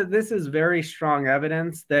take it that this is very strong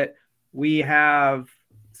evidence that we have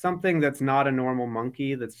something that's not a normal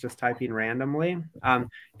monkey that's just typing randomly.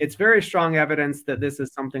 It's very strong evidence that this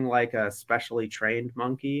is something like a specially trained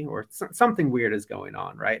monkey, or something weird is going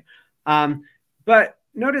on, right? But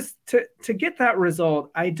notice, to get that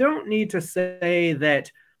result, I don't need to say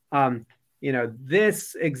that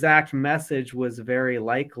this exact message was very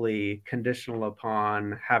likely conditional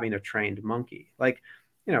upon having a trained monkey. Like,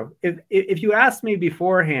 if you asked me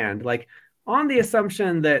beforehand, like, on the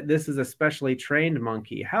assumption that this is a specially trained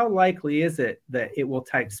monkey, how likely is it that it will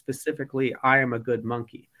type specifically, "I am a good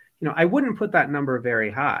monkey"? I wouldn't put that number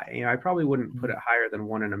very high. I probably wouldn't put it higher than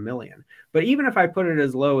 1 in a million. But even if I put it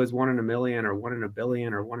as low as 1 in a million, or 1 in a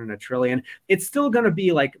billion, or 1 in a trillion, it's still going to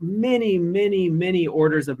be like many, many, many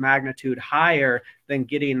orders of magnitude higher than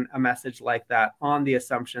getting a message like that on the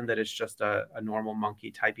assumption that it's just a normal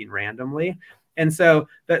monkey typing randomly. And so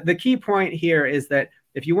the key point here is that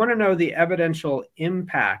if you want to know the evidential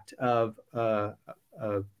impact of a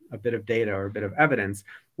bit of data or a bit of evidence,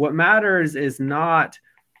 what matters is not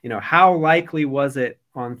how likely was it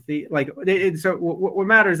on so what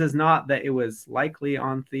matters is not that it was likely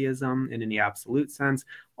on theism in any absolute sense.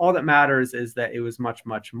 All that matters is that it was much,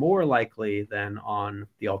 much more likely than on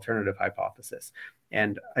the alternative hypothesis.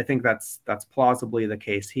 And I think that's plausibly the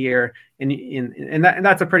case here. And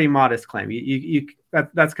that's a pretty modest claim.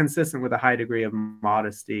 That's consistent with a high degree of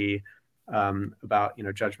modesty about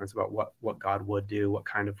judgments about what God would do, what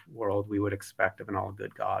kind of world we would expect of an all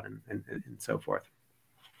good God, and so forth.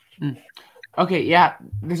 Okay, yeah,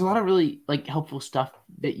 there's a lot of really helpful stuff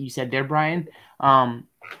that you said there, Brian.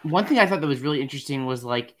 One thing I thought that was really interesting was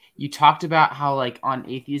you talked about how on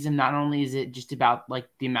atheism, not only is it just about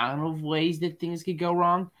the amount of ways that things could go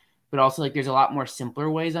wrong, but also there's a lot more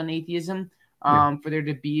simpler ways on atheism for there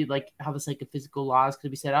to be how the psychophysical laws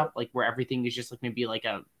could be set up, where everything is just maybe a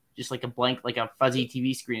blank, a fuzzy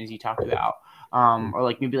TV screen, as you talked about,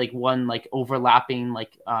 or maybe one overlapping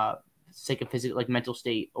psychophysical mental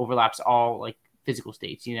state overlaps all physical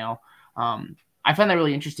states. I find that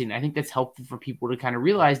really interesting. I think that's helpful for people to kind of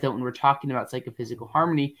realize that when we're talking about psychophysical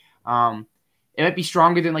harmony, it might be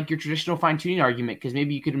stronger than your traditional fine-tuning argument, because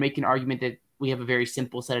maybe you could make an argument that we have a very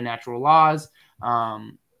simple set of natural laws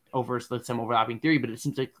over some overlapping theory, but it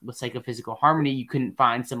seems like with psychophysical harmony, you couldn't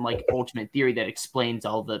find some ultimate theory that explains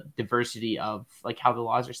all the diversity of how the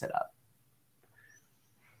laws are set up.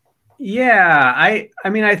 Yeah, I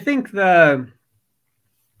mean, I think so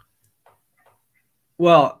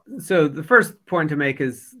the first point to make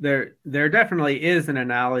is there definitely is an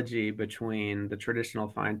analogy between the traditional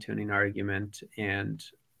fine-tuning argument and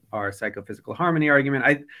our psychophysical harmony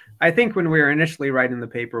argument. I think when we were initially writing the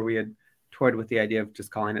paper, we had toyed with the idea of just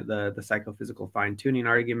calling it the psychophysical fine-tuning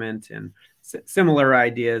argument, and similar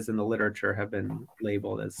ideas in the literature have been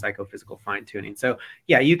labeled as psychophysical fine-tuning. So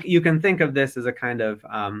yeah, you can think of this as a kind of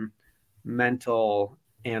mental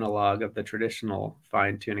analog of the traditional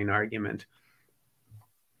fine-tuning argument.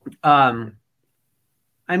 I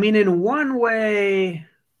mean, in one way,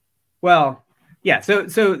 well, yeah. So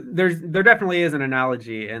there definitely is an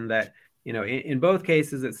analogy in that in both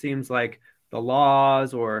cases it seems like the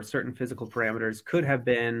laws or certain physical parameters could have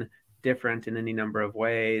been different in any number of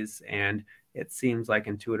ways, and it seems like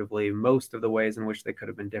intuitively most of the ways in which they could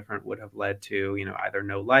have been different would have led to either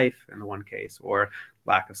no life in the one case or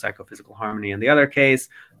lack of psychophysical harmony in the other case.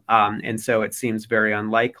 And so it seems very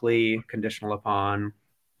unlikely, conditional upon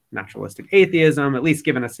naturalistic atheism, at least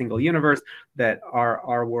given a single universe, that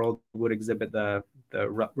our world would exhibit the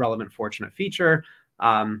relevant fortunate feature.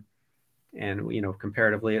 And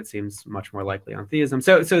comparatively, it seems much more likely on theism.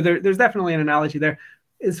 So there's definitely an analogy there.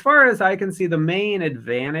 As far as I can see, the main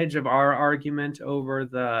advantage of our argument over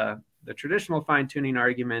the traditional fine-tuning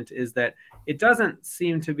argument is that it doesn't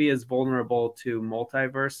seem to be as vulnerable to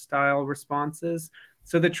multiverse style responses.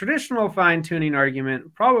 So the traditional fine-tuning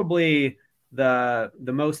argument, probably the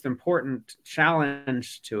most important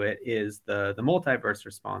challenge to it is the multiverse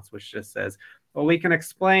response, which just says, well, we can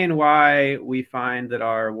explain why we find that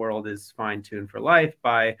our world is fine-tuned for life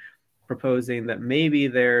by proposing that maybe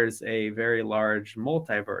there's a very large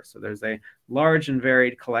multiverse. So there's a large and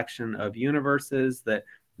varied collection of universes that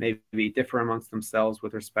maybe differ amongst themselves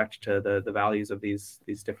with respect to the values of these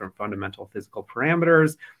different fundamental physical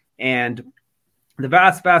parameters. And the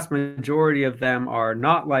vast majority of them are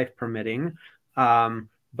not life permitting.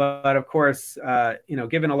 But of course,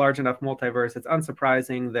 given a large enough multiverse, it's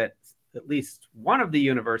unsurprising that at least one of the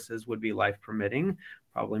universes would be life permitting,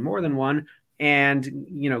 probably more than one. And,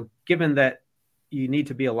 given that you need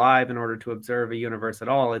to be alive in order to observe a universe at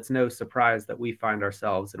all, it's no surprise that we find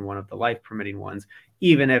ourselves in one of the life permitting ones,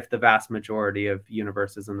 even if the vast majority of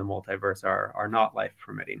universes in the multiverse are not life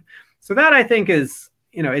permitting. So that, I think, is,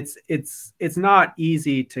 it's not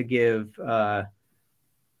easy to give a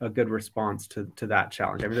good response to that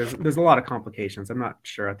challenge. I mean, there's a lot of complications. I'm not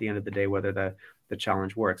sure at the end of the day whether the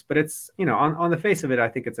challenge works, but it's, on the face of it, I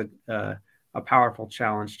think it's a powerful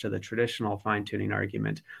challenge to the traditional fine-tuning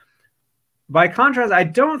argument. By contrast, I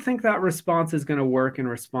don't think that response is going to work in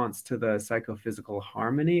response to the psychophysical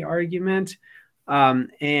harmony argument.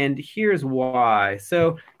 And here's why.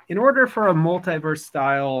 So in order for a multiverse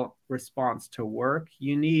style response to work,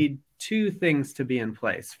 you need two things to be in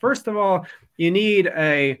place. First of all, you need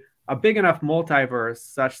a big enough multiverse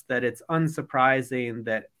such that it's unsurprising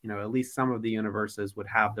that, at least some of the universes would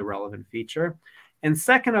have the relevant feature. And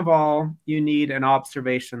second of all, you need an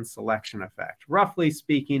observation selection effect. Roughly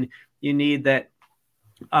speaking, you need that,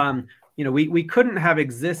 we couldn't have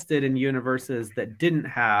existed in universes that didn't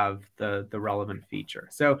have the relevant feature.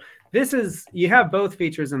 So you have both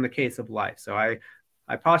features in the case of life. So I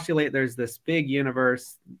postulate there's this big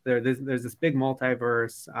universe, there's this big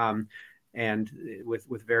multiverse, and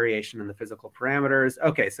with variation in the physical parameters.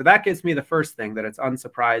 Okay, so that gives me the first thing, that it's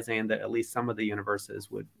unsurprising that at least some of the universes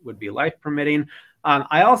would be life permitting.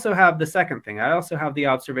 I also have the second thing. I also have the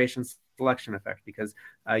observation selection effect, because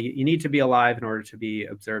you need to be alive in order to be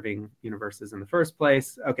observing universes in the first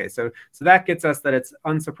place. Okay, so that gets us that it's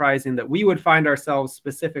unsurprising that we would find ourselves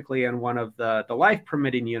specifically in one of the life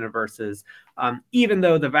permitting universes, even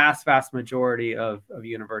though the vast majority of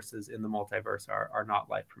universes in the multiverse are not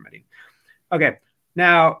life permitting. Okay,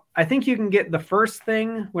 now I think you can get the first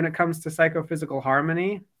thing when it comes to psychophysical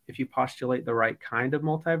harmony if you postulate the right kind of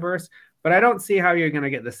multiverse, but I don't see how you're going to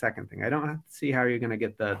get the second thing. I don't see how you're going to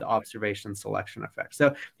get the observation selection effect.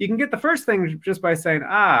 So you can get the first thing just by saying,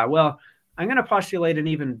 well, I'm going to postulate an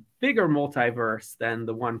even bigger multiverse than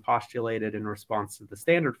the one postulated in response to the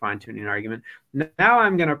standard fine-tuning argument. Now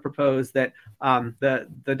I'm going to propose that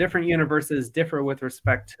the different universes differ with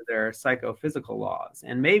respect to their psychophysical laws.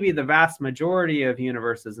 And maybe the vast majority of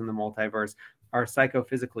universes in the multiverse are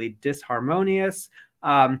psychophysically disharmonious.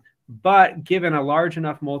 But given a large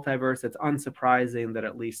enough multiverse, it's unsurprising that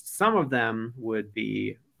at least some of them would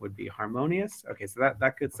be harmonious. Okay, so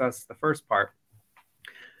that gets us the first part.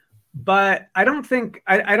 But I don't think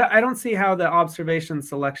I don't see how the observation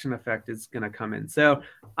selection effect is going to come in. So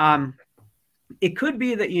it could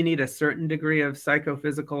be that you need a certain degree of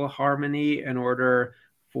psychophysical harmony in order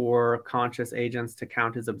for conscious agents to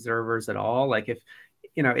count as observers at all. Like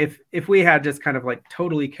if we had just kind of like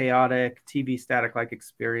totally chaotic TV static like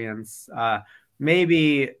experience,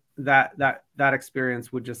 maybe that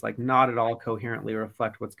experience would just like not at all coherently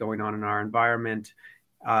reflect what's going on in our environment.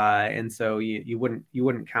 And so you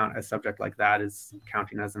wouldn't count a subject like that as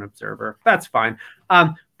counting as an observer. That's fine.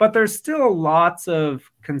 But there's still lots of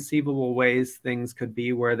conceivable ways things could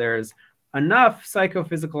be where there's enough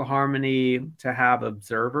psychophysical harmony to have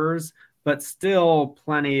observers, but still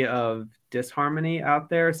plenty of disharmony out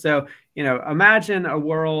there. So, imagine a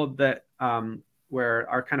world that where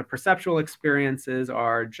our kind of perceptual experiences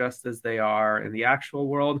are just as they are in the actual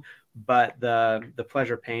world, but the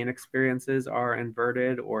pleasure pain experiences are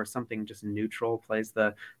inverted, or something just neutral plays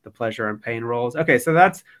the pleasure and pain roles. Okay, so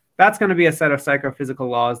that's going to be a set of psychophysical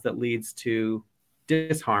laws that leads to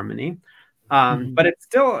disharmony. But it's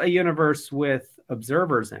still a universe with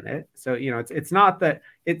observers in it. So, it's not that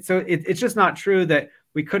it's just not true that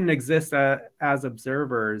we couldn't exist as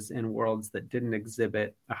observers in worlds that didn't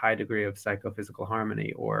exhibit a high degree of psychophysical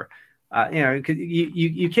harmony, or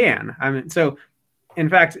you can. I mean, so in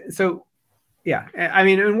fact, so yeah, I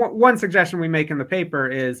mean, and one suggestion we make in the paper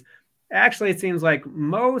is actually it seems like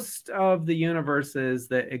most of the universes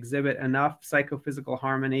that exhibit enough psychophysical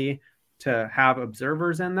harmony to have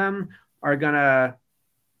observers in them are going to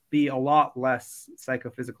be a lot less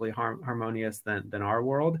psychophysically harmonious than our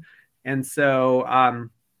world. And so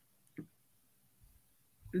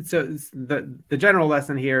so the general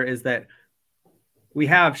lesson here is that we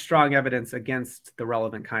have strong evidence against the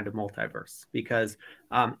relevant kind of multiverse, because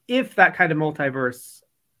if that kind of multiverse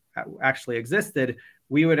actually existed,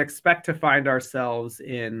 we would expect to find ourselves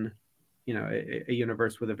in, you know, a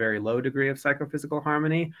universe with a very low degree of psychophysical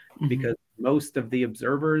harmony, because most of the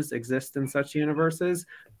observers exist in such universes.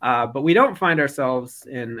 But we don't find ourselves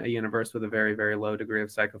in a universe with a very, very low degree of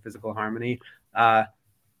psychophysical harmony.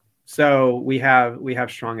 So we have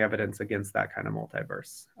strong evidence against that kind of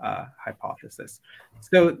multiverse hypothesis.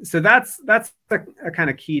 So that's a kind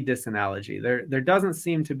of key disanalogy. There doesn't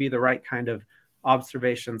seem to be the right kind of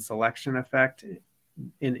observation selection effect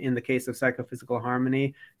in the case of psychophysical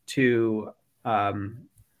harmony to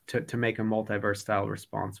make a multiverse style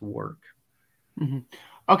response work. Mm-hmm.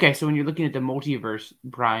 Okay, so when you're looking at the multiverse,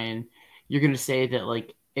 Brian, you're going to say that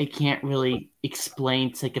like it can't really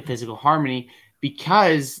explain psychophysical harmony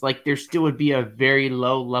because like there still would be a very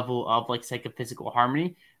low level of like psychophysical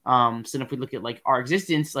harmony. So if we look at like our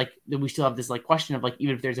existence, like we still have this like question of like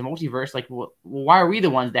even if there's a multiverse, like well, why are we the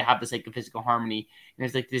ones that have the psychophysical harmony? And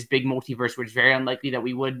there's like this big multiverse where it's very unlikely that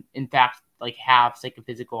we would in fact like have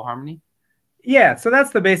psychophysical harmony. Yeah, so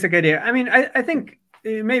that's the basic idea. I mean, I think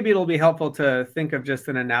maybe it'll be helpful to think of just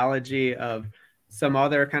an analogy of some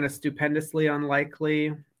other kind of stupendously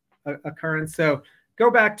unlikely occurrence. So go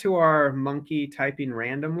back to our monkey typing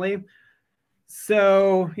randomly.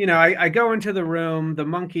 So, you know, I go into the room, the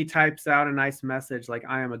monkey types out a nice message like,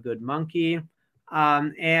 I am a good monkey.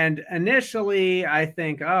 And initially I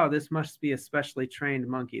think, oh, this must be a specially trained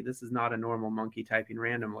monkey. This is not a normal monkey typing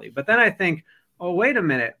randomly. But then I think, oh, wait a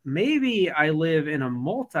minute, maybe I live in a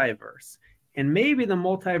multiverse. And maybe the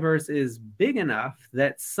multiverse is big enough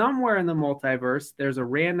that somewhere in the multiverse, there's a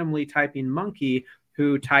randomly typing monkey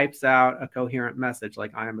who types out a coherent message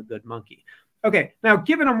like, I am a good monkey. Okay, now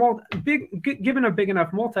given a big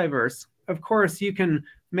enough multiverse, of course, you can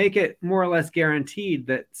make it more or less guaranteed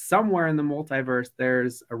that somewhere in the multiverse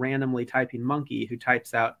there's a randomly typing monkey who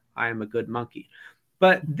types out, I am a good monkey.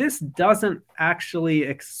 But this doesn't actually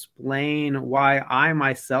explain why I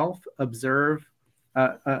myself observe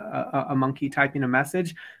a monkey typing a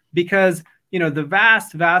message, because you know the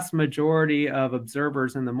vast majority of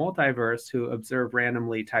observers in the multiverse who observe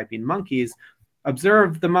randomly typing monkeys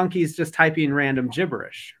observe the monkeys just typing random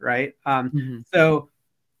gibberish, right? So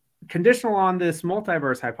conditional on this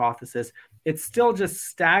multiverse hypothesis, it's still just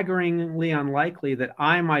staggeringly unlikely that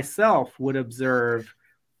I myself would observe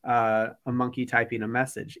a monkey typing a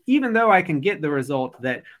message, even though I can get the result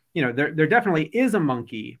that, you know, there definitely is a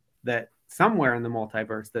monkey that somewhere in the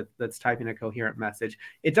multiverse that's typing a coherent message.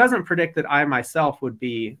 It doesn't predict that I myself would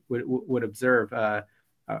observe a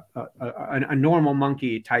normal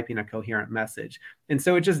monkey typing a coherent message. And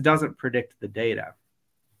so it just doesn't predict the data.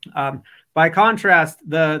 By contrast,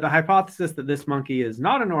 the hypothesis that this monkey is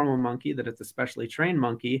not a normal monkey, that it's a specially trained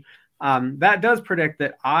monkey, that does predict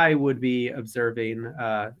that I would be observing,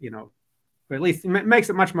 you know, or at least it makes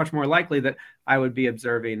it much more likely that I would be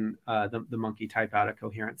observing the monkey type out a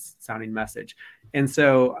coherent sounding message. And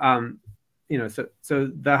so, you know,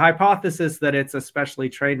 so the hypothesis that it's a specially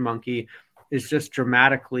trained monkey is just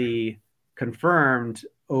dramatically confirmed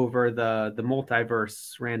over the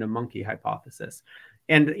multiverse random monkey hypothesis.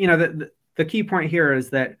 And you know the key point here is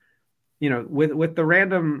that, you know, with the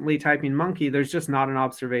randomly typing monkey, there's just not an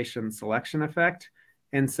observation selection effect,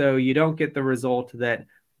 and so you don't get the result that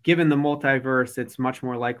given the multiverse, it's much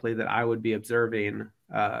more likely that I would be observing,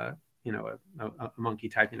 you know, a monkey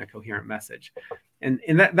typing a coherent message, and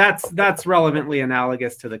that's relevantly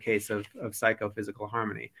analogous to the case of psychophysical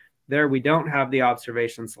harmony. There, we don't have the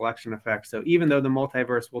observation selection effect. So even though the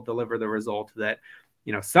multiverse will deliver the result that,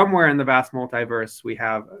 you know, somewhere in the vast multiverse we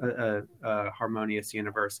have a harmonious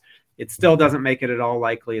universe, it still doesn't make it at all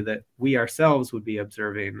likely that we ourselves would be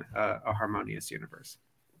observing a harmonious universe.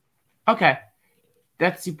 Okay,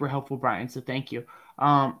 that's super helpful, Brian. So thank you.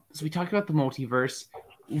 So we talked about the multiverse.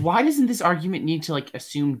 Why doesn't this argument need to like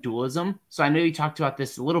assume dualism? So I know you talked about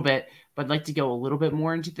this a little bit, but I'd like to go a little bit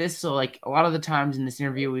more into this. So like a lot of the times in this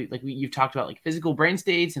interview, you've talked about like physical brain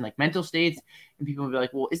states and like mental states, and people will be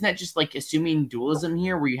like, well, isn't that just like assuming dualism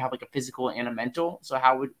here, where you have like a physical and a mental? So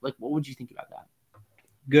what would you think about that?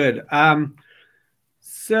 Good.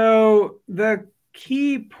 So the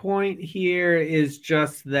key point here is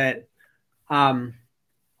just that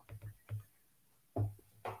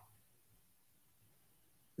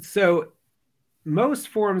So most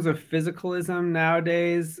forms of physicalism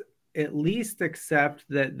nowadays at least accept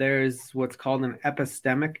that there's what's called an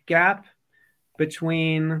epistemic gap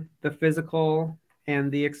between the physical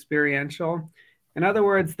and the experiential. In other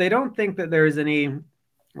words, they don't think that there's any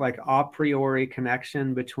like a priori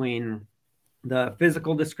connection between the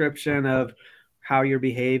physical description of how you're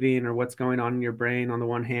behaving or what's going on in your brain on the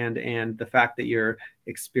one hand, and the fact that you're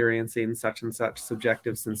experiencing such and such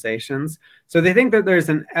subjective sensations. So they think that there's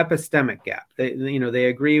an epistemic gap. They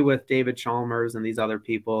agree with David Chalmers and these other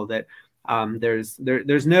people that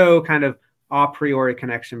there's no kind of a priori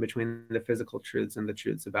connection between the physical truths and the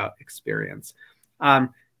truths about experience.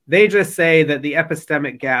 They just say that the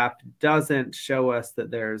epistemic gap doesn't show us that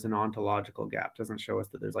there's an ontological gap, doesn't show us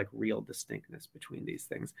that there's like real distinctness between these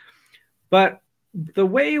things. But the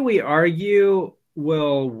way we argue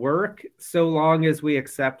will work so long as we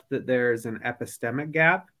accept that there's an epistemic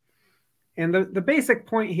gap. And the basic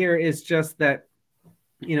point here is just that,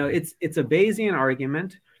 it's a Bayesian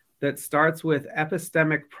argument that starts with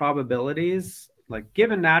epistemic probabilities, like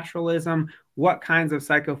given naturalism, what kinds of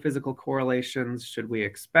psychophysical correlations should we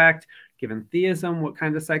expect? Given theism, what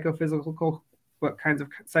kinds of psychophysical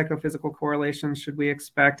correlations should we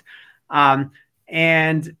expect? When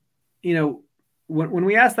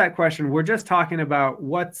we ask that question, we're just talking about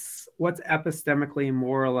what's epistemically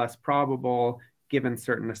more or less probable given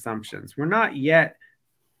certain assumptions. We're not yet,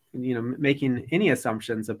 making any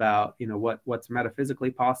assumptions about, what's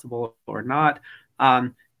metaphysically possible or not.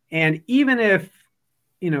 And even if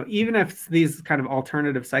these kind of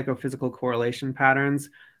alternative psychophysical correlation patterns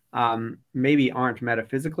maybe aren't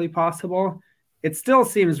metaphysically possible, it still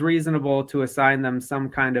seems reasonable to assign them some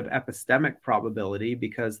kind of epistemic probability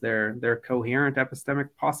because they're coherent epistemic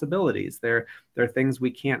possibilities. They're things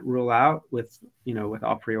we can't rule out with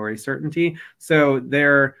a priori certainty. So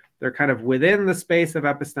they're kind of within the space of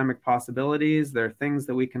epistemic possibilities. They're things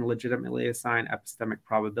that we can legitimately assign epistemic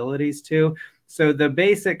probabilities to. So the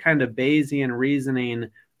basic kind of Bayesian reasoning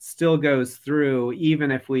still goes through, even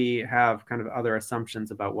if we have kind of other assumptions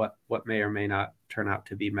about what may or may not turn out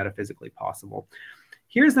to be metaphysically possible.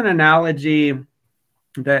 Here's an analogy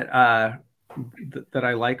that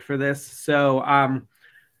I like for this. So,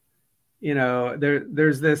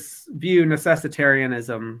 there's this view,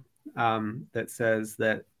 necessitarianism, that says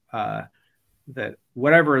that that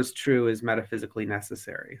whatever is true is metaphysically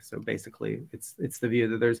necessary. So basically, it's the view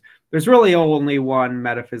that there's really only one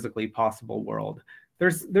metaphysically possible world.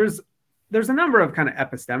 There's a number of kind of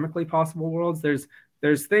epistemically possible worlds.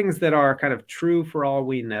 There's things that are kind of true for all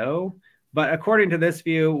we know, but according to this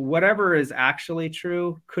view, whatever is actually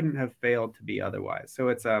true couldn't have failed to be otherwise. So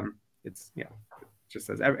it just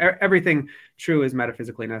says everything true is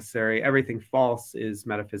metaphysically necessary. Everything false is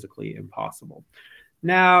metaphysically impossible.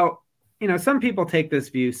 Now, some people take this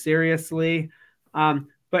view seriously.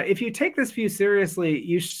 But if you take this view seriously,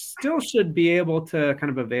 you still should be able to kind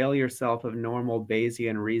of avail yourself of normal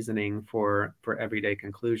Bayesian reasoning for everyday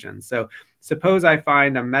conclusions. So suppose I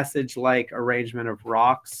find a message-like arrangement of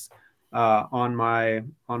rocks on my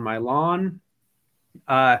lawn,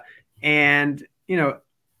 and you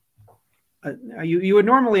would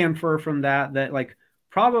normally infer from that like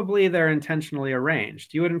probably they're intentionally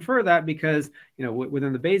arranged. You would infer that because,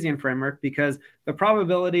 within the Bayesian framework, because the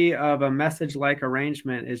probability of a message-like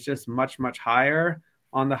arrangement is just much, much higher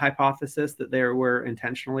on the hypothesis that they were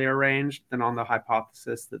intentionally arranged than on the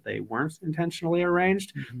hypothesis that they weren't intentionally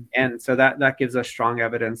arranged. Mm-hmm. And so that gives us strong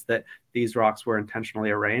evidence that these rocks were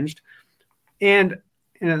intentionally arranged. And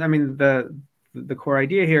I mean, the core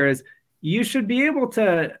idea here is you should be able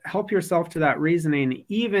to help yourself to that reasoning,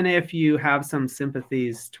 even if you have some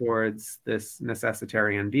sympathies towards this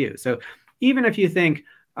necessitarian view. So even if you think,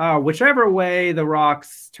 whichever way the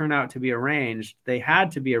rocks turn out to be arranged, they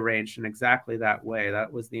had to be arranged in exactly that way.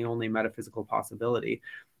 That was the only metaphysical possibility.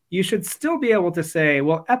 You should still be able to say,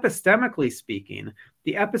 well, epistemically speaking,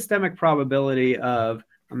 the epistemic probability of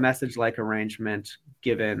a message-like arrangement,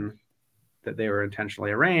 given that they were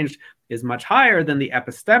intentionally arranged, is much higher than the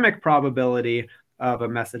epistemic probability of a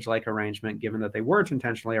message-like arrangement, given that they weren't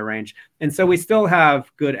intentionally arranged. And so we still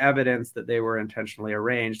have good evidence that they were intentionally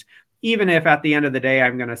arranged, even if at the end of the day,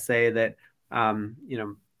 I'm going to say that,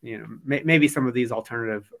 maybe some of these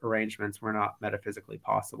alternative arrangements were not metaphysically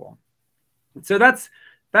possible. So that's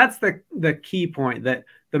the key point, that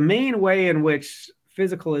the main way in which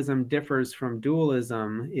physicalism differs from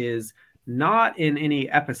dualism is not in any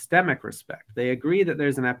epistemic respect. They agree that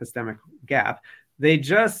there's an epistemic gap. They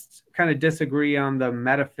just kind of disagree on the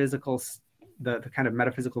kind of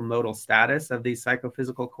metaphysical modal status of these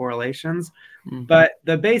psychophysical correlations. Mm-hmm. But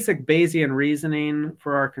the basic Bayesian reasoning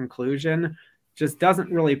for our conclusion just doesn't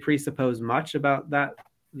really presuppose much about that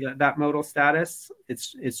modal status.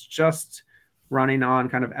 It's just running on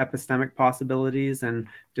kind of epistemic possibilities and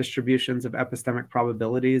distributions of epistemic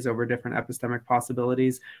probabilities over different epistemic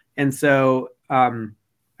possibilities. And so a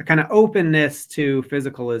kind of openness to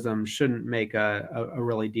physicalism shouldn't make a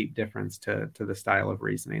really deep difference to the style of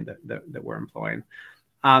reasoning that we're employing.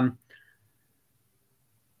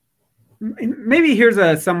 Maybe here's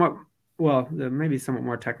a somewhat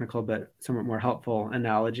more technical, but somewhat more helpful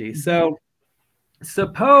analogy. So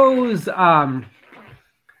suppose,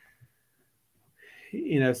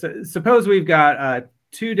 suppose we've got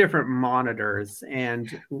two different monitors,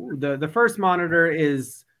 and the first monitor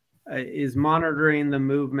is monitoring the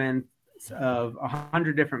movements of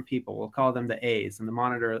 100 different people. We'll call them the A's, and the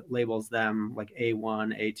monitor labels them like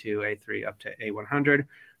A1, A2, A3, up to A100.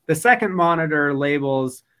 The second monitor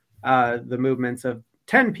labels the movements of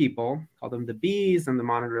 10 people, call them the B's, and the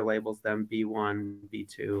monitor labels them B1,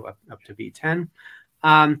 B2, up to B10.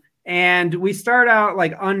 And we start out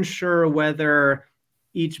like unsure whether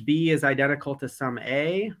each B is identical to some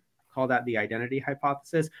A, call that the identity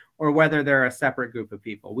hypothesis, or whether they're a separate group of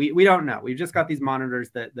people. We don't know. We've just got these monitors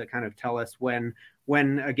that kind of tell us when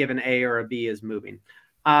a given A or a B is moving.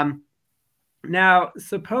 Now,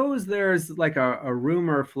 suppose there's like a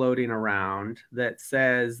rumor floating around that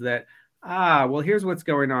says that, well, here's what's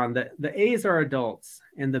going on. The A's are adults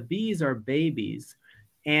and the B's are babies.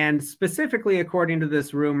 And specifically, according to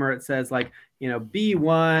this rumor, it says like,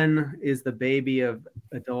 B1 is the baby of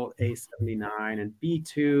adult A79 and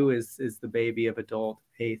B2 is the baby of adult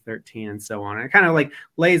A13 and so on. And it kind of like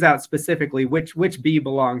lays out specifically which B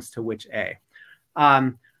belongs to which A.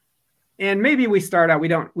 And maybe we start out, we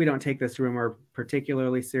don't take this rumor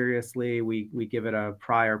particularly seriously. We give it a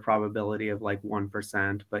prior probability of like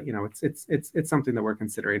 1%, but it's something that we're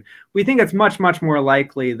considering. We think it's much more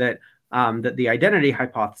likely that the identity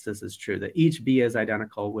hypothesis is true, that each B is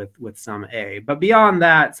identical with some A. But beyond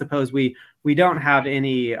that, suppose we don't have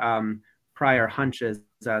any prior hunches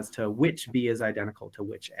as to which B is identical to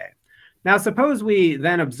which A. Now, suppose we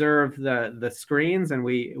then observe the screens and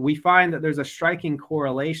we find that there's a striking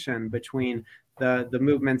correlation between the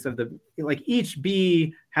movements of each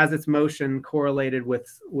B has its motion correlated with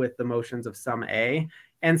the motions of some A.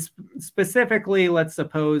 And specifically, let's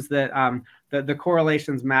suppose that the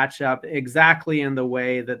correlations match up exactly in the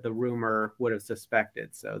way that the rumor would have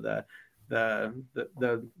suspected. So the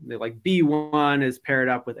like B1 is paired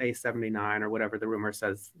up with A79 or whatever the rumor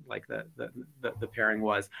says like the pairing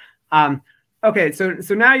was. Okay, so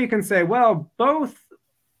now you can say, well, both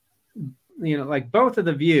of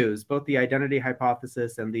the views, both the identity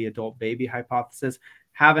hypothesis and the adult baby hypothesis,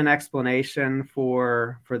 have an explanation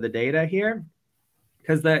for the data here.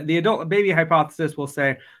 Because the adult baby hypothesis will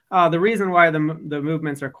say, the reason why the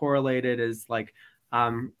movements are correlated is like,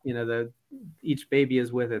 each baby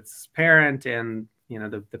is with its parent, and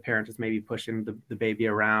the parent is maybe pushing the baby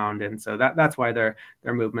around, and so that's why their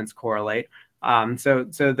movements correlate. So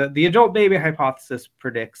the adult baby hypothesis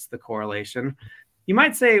predicts the correlation. You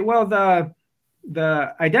might say, well,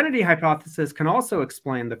 the identity hypothesis can also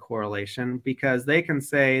explain the correlation, because they can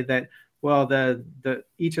say that, well,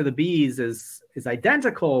 each of the B's is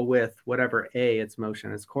identical with whatever A its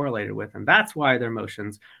motion is correlated with, and that's why their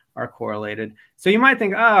motions are correlated. So you might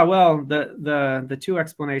think, well, the two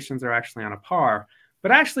explanations are actually on a par.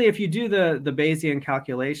 But actually, if you do the Bayesian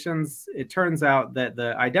calculations, it turns out that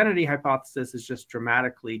the identity hypothesis is just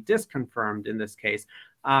dramatically disconfirmed in this case,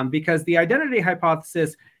 because the identity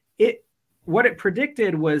hypothesis, what it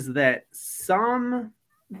predicted was that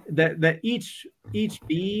that each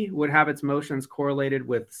B would have its motions correlated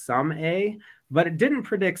with some A, but it didn't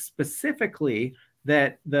predict specifically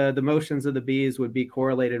that the motions of the B's would be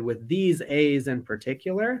correlated with these A's in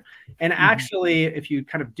particular. And actually, if you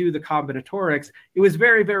kind of do the combinatorics, it was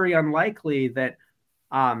very, very unlikely that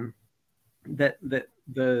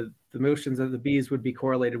the motions of the B's would be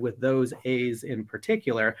correlated with those A's in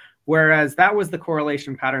particular, whereas that was the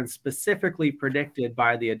correlation pattern specifically predicted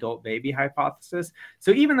by the adult baby hypothesis.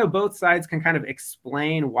 So even though both sides can kind of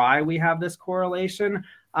explain why we have this correlation,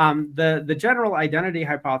 the general identity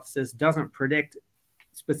hypothesis doesn't predict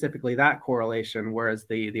specifically that correlation, whereas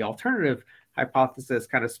the alternative hypothesis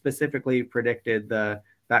kind of specifically predicted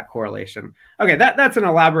that correlation. Okay, that's an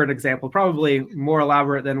elaborate example, probably more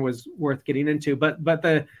elaborate than was worth getting into, but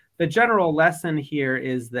the general lesson here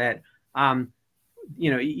is that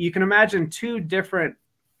you can imagine two different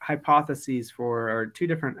hypotheses or two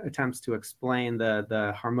different attempts to explain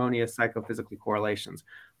the harmonious psychophysical correlations.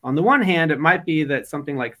 On the one hand, it might be that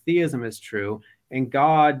something like theism is true, and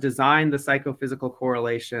God designed the psychophysical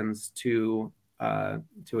correlations to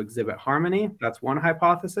to exhibit harmony. That's one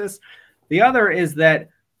hypothesis. The other is that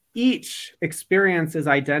each experience is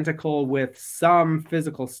identical with some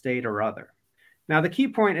physical state or other. Now, the key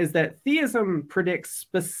point is that theism predicts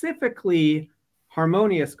specifically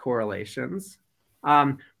harmonious correlations,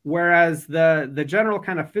 whereas the general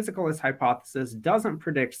kind of physicalist hypothesis doesn't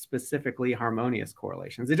predict specifically harmonious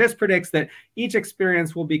correlations. It just predicts that each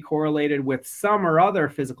experience will be correlated with some or other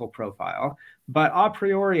physical profile, but a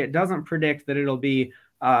priori it doesn't predict that it'll be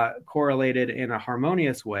correlated in a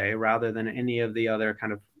harmonious way rather than any of the other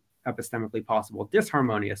kind of epistemically possible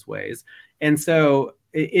disharmonious ways. And so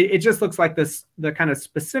it just looks like the kind of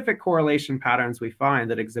specific correlation patterns we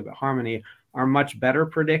find that exhibit harmony are much better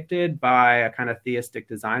predicted by a kind of theistic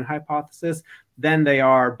design hypothesis than they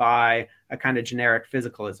are by a kind of generic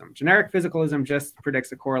physicalism. Generic physicalism just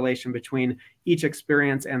predicts a correlation between each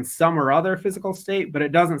experience and some or other physical state, but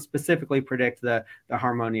it doesn't specifically predict the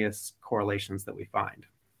harmonious correlations that we find.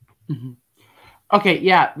 Mm-hmm. Okay,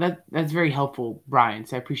 yeah, that's very helpful, Brian.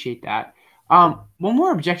 So I appreciate that. One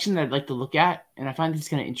more objection that I'd like to look at, and I find this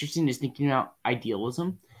kind of interesting, is thinking about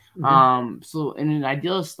idealism. Mm-hmm. So in an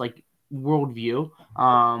idealist like worldview,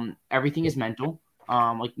 everything is mental.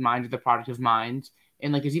 Like minds are the product of minds,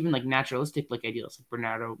 and like there's even like naturalistic like idealists like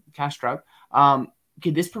Bernardo Kastrup.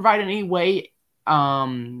 Could this provide any way,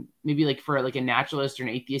 maybe like for like a naturalist or an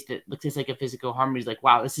atheist that looks at psychophysical harmony is like,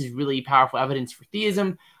 wow, this is really powerful evidence for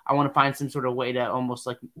theism. I want to find some sort of way to almost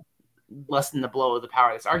like lessen the blow of the power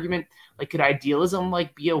of this argument. Like, could idealism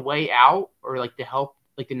like be a way out, or like to help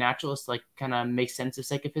like the naturalist like kind of make sense of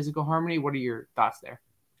psychophysical harmony? What are your thoughts there?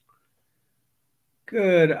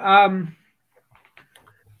 Good.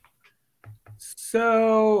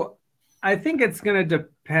 So I think it's going to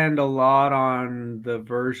depend a lot on the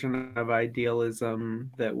version of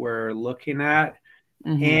idealism that we're looking at.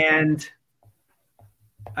 Mm-hmm. And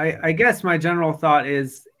I guess my general thought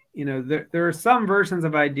is, there are some versions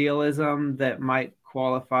of idealism that might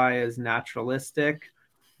qualify as naturalistic,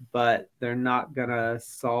 but they're not going to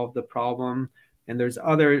solve the problem. And there's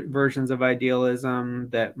other versions of idealism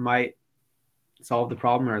that might solve the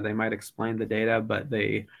problem, or they might explain the data, but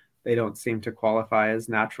they don't seem to qualify as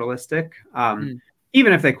naturalistic,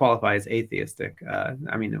 even if they qualify as atheistic.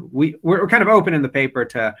 We're kind of open in the paper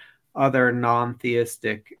to other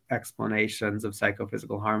non-theistic explanations of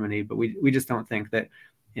psychophysical harmony, but we just don't think that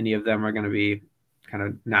any of them are going to be kind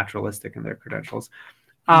of naturalistic in their credentials.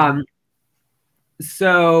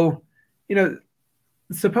 So,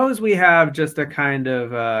 suppose we have just a kind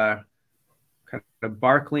of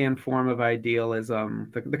Berkeleyan form of idealism,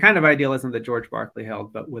 the kind of idealism that George Berkeley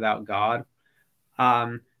held, but without God.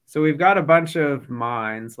 So we've got a bunch of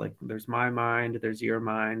minds, like there's my mind, there's your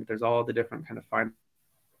mind, there's all the different kind of finite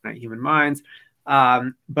human minds,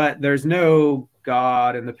 but there's no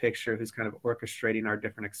God in the picture who's kind of orchestrating our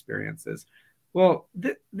different experiences. Well,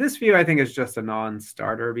 this view, I think, is just a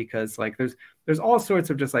non-starter, because like there's all sorts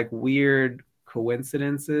of just like weird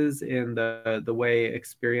coincidences in the way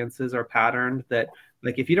experiences are patterned that,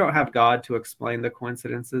 like, if you don't have God to explain the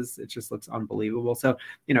coincidences, it just looks unbelievable. So,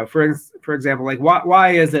 for example, like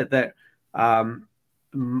why is it that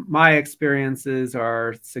my experiences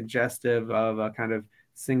are suggestive of a kind of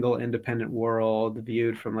single independent world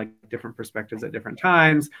viewed from like different perspectives at different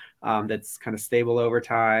times, that's kind of stable over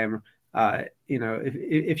time?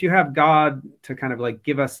 If you have God to kind of like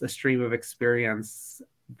give us a stream of experience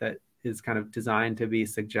that is kind of designed to be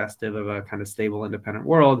suggestive of a kind of stable independent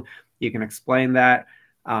world, you can explain that.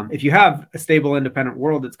 If you have a stable independent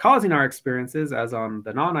world that's causing our experiences, as on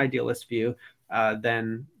the non-idealist view,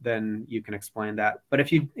 then you can explain that. But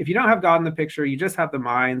if you don't have God in the picture, you just have the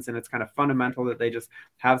minds, and it's kind of fundamental that they just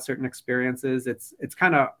have certain experiences. It's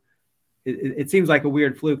kind of, it seems like a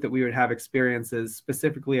weird fluke that we would have experiences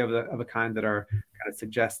specifically of a kind that are kind of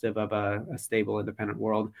suggestive of a stable independent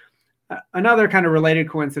world. Another kind of related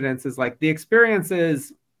coincidence is like the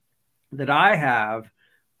experiences that I have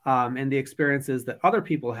and the experiences that other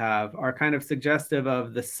people have are kind of suggestive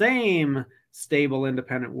of the same stable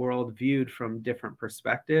independent world viewed from different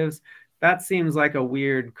perspectives. That seems like a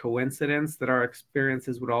weird coincidence, that our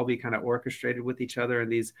experiences would all be kind of orchestrated with each other in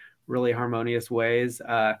these really harmonious ways.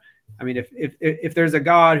 If there's a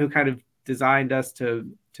God who kind of designed us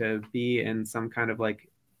to be in some kind of like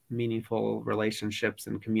meaningful relationships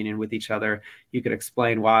and communion with each other, you could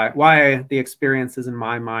explain why the experiences in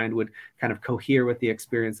my mind would kind of cohere with the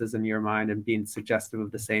experiences in your mind and being suggestive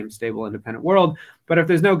of the same stable independent world. But if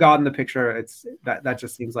there's no God in the picture, it's that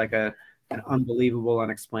just seems like an unbelievable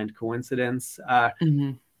unexplained coincidence.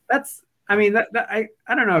 That's, I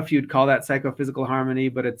don't know if you'd call that psychophysical harmony,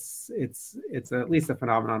 but it's at least a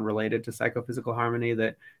phenomenon related to psychophysical harmony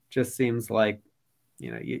that just seems like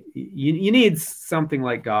you need something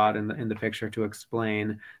like God in the picture to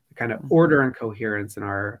explain the kind of order and coherence in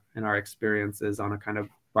our experiences on a kind of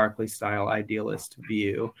Berkeley style idealist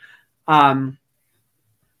view. I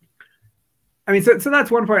mean, so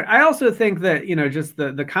that's one point. I also think that, just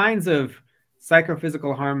the kinds of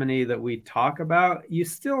psychophysical harmony that we talk about, you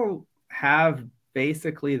still have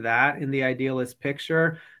basically that in the idealist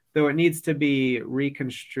picture, though it needs to be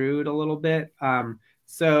reconstrued a little bit.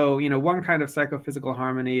 So, one kind of psychophysical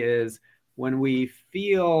harmony is when we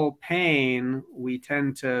feel pain, we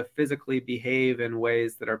tend to physically behave in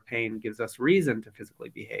ways that our pain gives us reason to physically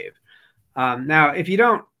behave. Now, if you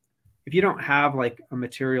don't have like a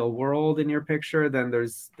material world in your picture, then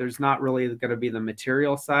there's not really going to be the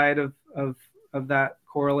material side of that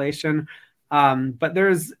correlation. But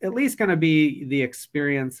there's at least going to be the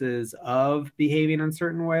experiences of behaving in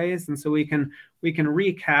certain ways, and so we can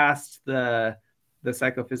recast the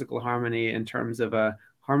psychophysical harmony in terms of a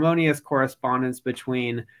harmonious correspondence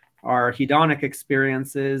between our hedonic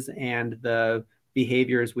experiences and the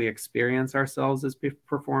behaviors we experience ourselves as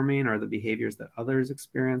performing, or the behaviors that others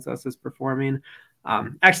experience us as performing.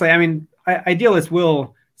 Actually, I mean, idealists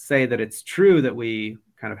will say that it's true that we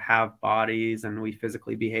kind of have bodies and we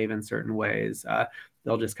physically behave in certain ways.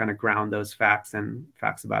 They'll just kind of ground those facts in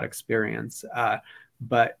facts about experience.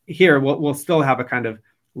 But here we'll still have a kind of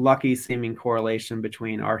lucky seeming correlation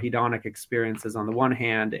between our hedonic experiences on the one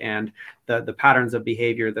hand and the patterns of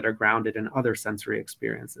behavior that are grounded in other sensory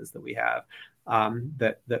experiences that we have,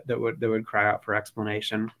 that would cry out for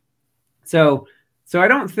explanation. So I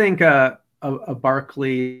don't think a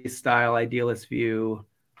Berkeley style idealist view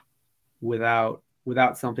without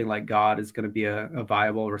something like God is going to be a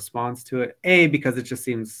viable response to it. A, because it just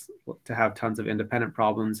seems to have tons of independent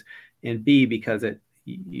problems, and B, because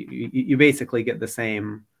you basically get the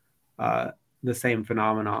same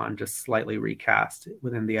phenomenon, just slightly recast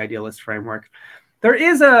within the idealist framework. There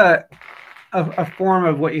is a form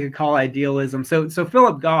of what you could call idealism. So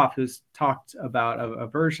Philip Goff, who's talked about a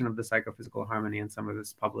version of the psychophysical harmony in some of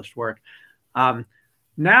his published work,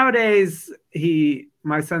 nowadays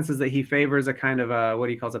my sense is that he favors a kind of what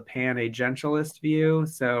he calls a pan-agentialist view.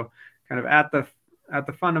 So kind of at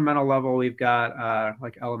the fundamental level, we've got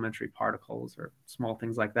like elementary particles or small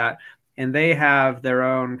things like that, and they have their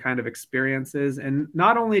own kind of experiences. And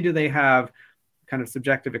not only do they have kind of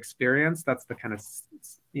subjective experience, that's the kind of,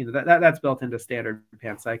 that's built into standard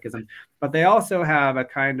panpsychism, but they also have a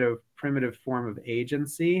kind of primitive form of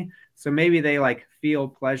agency. So maybe they like feel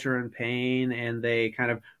pleasure and pain, and they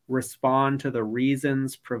kind of respond to the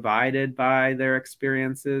reasons provided by their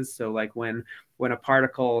experiences. So like when a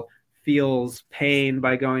particle feels pain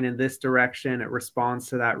by going in this direction, it responds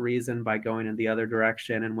to that reason by going in the other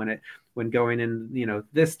direction. And when going in,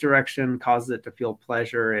 this direction causes it to feel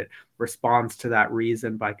pleasure, it responds to that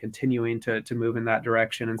reason by continuing to move in that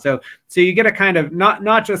direction. And so you get a kind of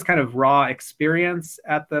not just kind of raw experience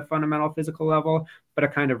at the fundamental physical level, but a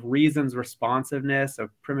kind of reasons responsiveness, a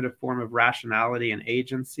primitive form of rationality and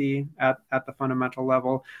agency at the fundamental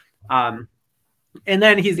level. And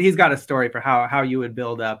then he's got a story for how you would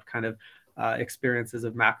build up kind of experiences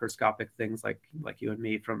of macroscopic things like you and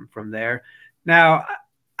me from there. Now,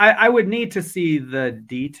 I would need to see the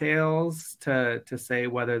details to say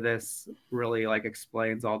whether this really like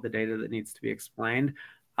explains all the data that needs to be explained.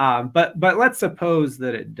 But let's suppose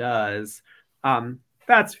that it does.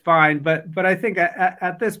 That's fine. But I think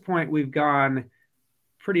at this point we've gone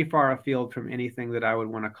pretty far afield from anything that I would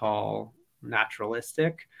want to call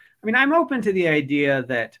naturalistic. I mean, I'm open to the idea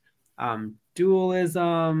that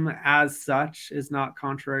dualism as such is not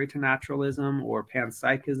contrary to naturalism, or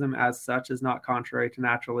panpsychism as such is not contrary to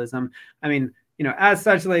naturalism. I mean, as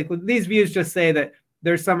such, like these views just say that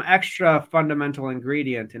there's some extra fundamental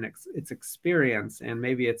ingredient in its experience, and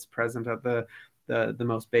maybe it's present at the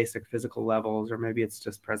most basic physical levels, or maybe it's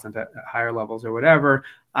just present at higher levels or whatever,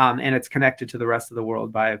 and it's connected to the rest of the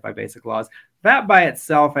world by basic laws. That by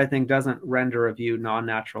itself, I think, doesn't render a view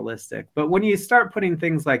non-naturalistic. But when you start putting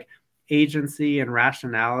things like agency and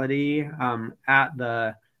rationality at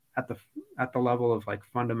the level of like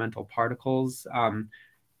fundamental particles,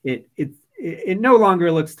 it no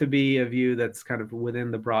longer looks to be a view that's kind of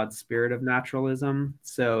within the broad spirit of naturalism.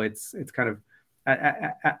 So it's kind of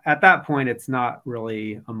at that point, it's not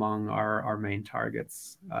really among our main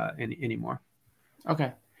targets anymore.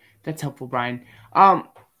 Okay, that's helpful, Brian.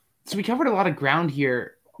 So we covered a lot of ground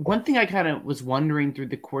here. One thing I kind of was wondering through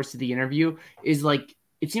the course of the interview is like,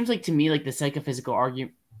 it seems like to me like the psychophysical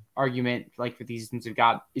argument like for the existence of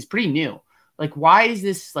God is pretty new. Like, why is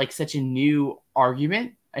this like such a new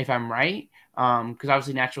argument, if I'm right? Because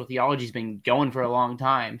obviously natural theology has been going for a long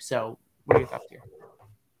time. So what are your thoughts here?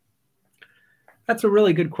 That's a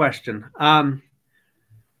really good question.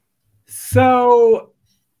 So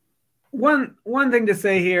one thing to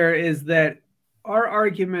say here is that our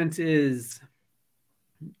argument is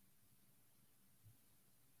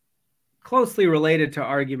closely related to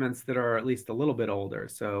arguments that are at least a little bit older.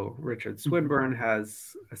 So Richard Swinburne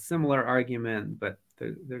has a similar argument, but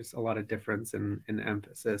there's a lot of difference in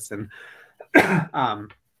emphasis and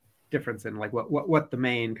difference in like what the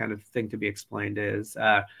main kind of thing to be explained is.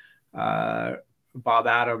 Bob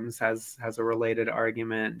Adams has a related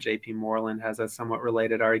argument. J.P. Moreland has a somewhat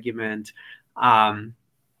related argument. John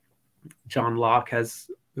Locke has,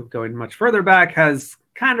 going much further back, has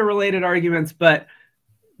kind of related arguments, but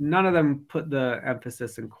none of them put the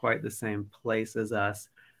emphasis in quite the same place as us.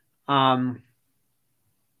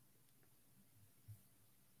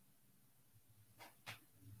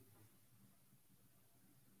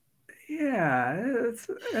 Yeah,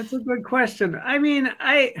 that's a good question. I'm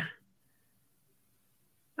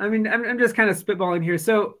just kind of spitballing here.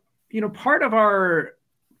 So, part of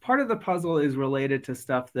the puzzle is related to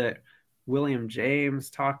stuff that William James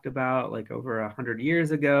talked about like over 100 years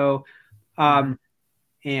ago.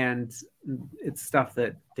 And it's stuff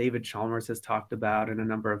that David Chalmers has talked about and a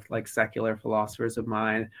number of like secular philosophers of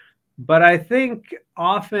mine. But I think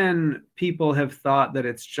often people have thought that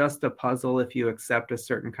it's just a puzzle if you accept a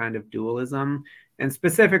certain kind of dualism. And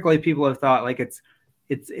specifically, people have thought like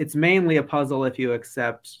it's mainly a puzzle if you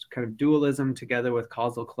accept kind of dualism together with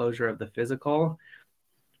causal closure of the physical.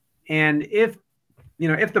 And if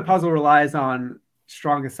the puzzle relies on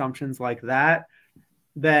strong assumptions like that,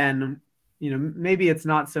 then maybe it's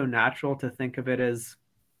not so natural to think of it as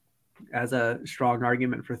a strong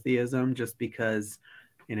argument for theism, just because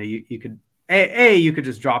you could you could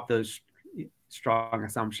just drop those strong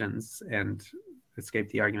assumptions and escape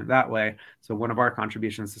the argument that way. So one of our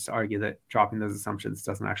contributions is to argue that dropping those assumptions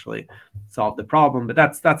doesn't actually solve the problem, but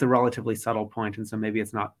that's a relatively subtle point, and so maybe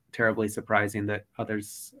it's not terribly surprising that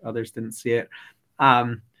others didn't see it.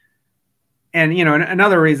 And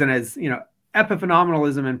another reason is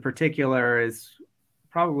epiphenomenalism in particular is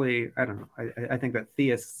probably, I don't know, I think that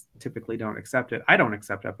theists typically don't accept it. I don't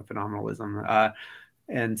accept epiphenomenalism.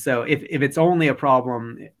 And so if it's only a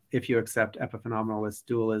problem if you accept epiphenomenalist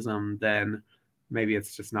dualism, then maybe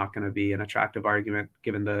it's just not going to be an attractive argument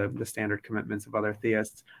given the standard commitments of other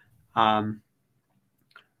theists.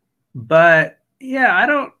 But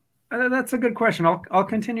yeah, that's a good question. I'll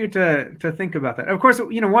continue to think about that. Of course,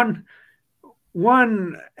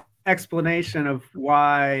 one explanation of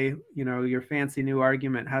why your fancy new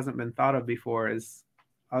argument hasn't been thought of before is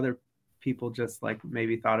other people just like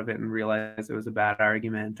maybe thought of it and realized it was a bad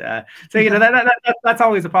argument. So that's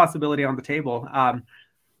always a possibility on the table.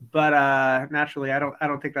 But naturally, I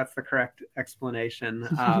don't think that's the correct explanation.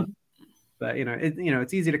 But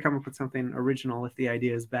it's easy to come up with something original if the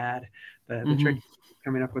idea is bad. The trick is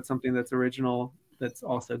coming up with something that's original that's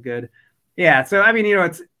also good. Yeah. So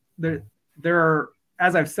it's there are,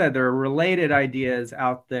 as I've said, there are related ideas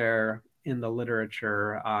out there in the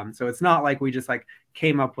literature. So it's not like we just like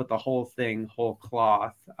came up with the whole thing whole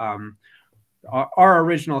cloth. Our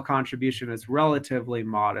original contribution is relatively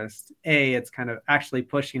modest. It's kind of actually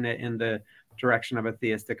pushing it in the direction of a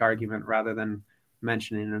theistic argument rather than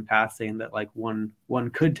mentioning in passing that like one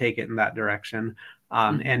could take it in that direction.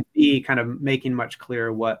 And B, kind of making much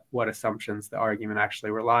clearer what assumptions the argument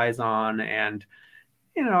actually relies on. And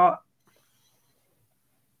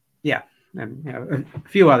yeah, and a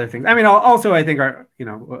few other things. Also I think are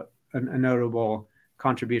a notable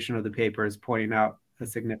contribution of the paper is pointing out a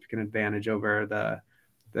significant advantage over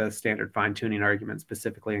the standard fine-tuning argument,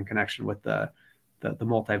 specifically in connection with the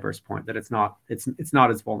multiverse point, that it's not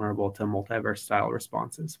as vulnerable to multiverse style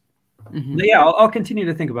responses. But yeah, I'll continue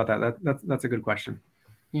to think about that. That's a good question.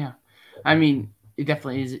 Yeah, it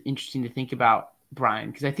definitely is interesting to think about, Brian,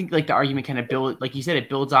 because I think like the argument kind of like you said, it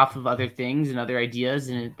builds off of other things and other ideas,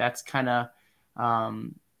 and that's kind of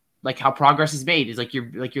like how progress is made. Is like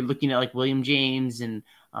you're looking at like William James and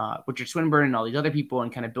Richard Swinburne and all these other people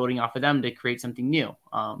and kind of building off of them to create something new.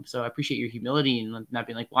 So I appreciate your humility and not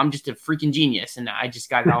being like, well, I'm just a freaking genius and I just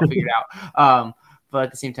got it all figured out. But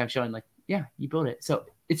at the same time showing like, yeah, you built it. So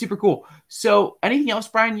it's super cool. So anything else,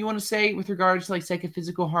 Brian, you want to say with regards to like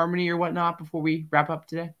psychophysical harmony or whatnot before we wrap up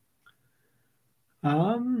today?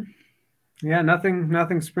 Yeah,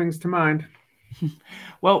 nothing springs to mind.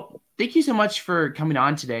 Well, thank you so much for coming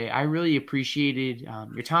on today. I really appreciated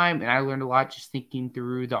your time, and I learned a lot just thinking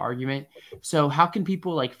through the argument. So how can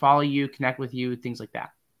people like follow you, connect with you, things like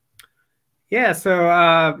that? Yeah, so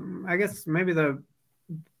I guess maybe the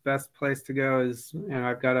best place to go is,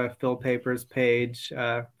 I've got a Phil Papers page.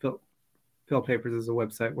 Phil Papers is a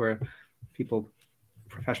website where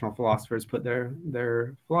professional philosophers put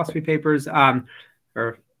their philosophy papers.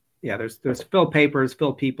 There's Phil Papers,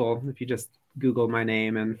 Phil People. If you just Google my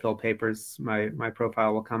name and Phil Papers, my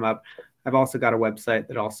profile will come up. I've also got a website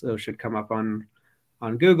that also should come up on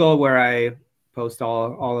Google, where I post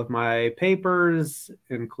all of my papers,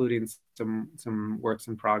 including some works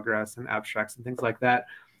in progress and abstracts and things like that.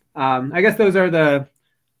 I guess those are the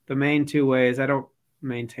main two ways. I don't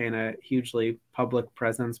maintain a hugely public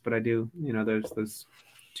presence, but I do, there's those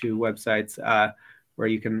two websites where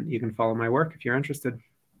you can follow my work if you're interested.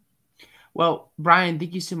 Well, Brian,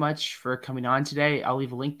 thank you so much for coming on today. I'll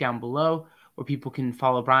leave a link down below where people can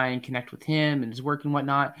follow Brian, connect with him and his work and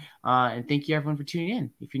whatnot. And thank you everyone for tuning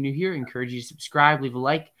in. If you're new here, I encourage you to subscribe, leave a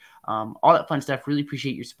like, all that fun stuff. Really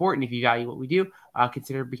appreciate your support. And if you value what we do,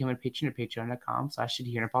 consider becoming a patron at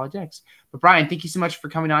patreon.com/ShouldHearApologetics. But Brian, thank you so much for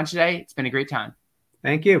coming on today. It's been a great time.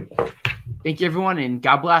 Thank you. Thank you, everyone, and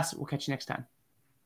God bless. We'll catch you next time.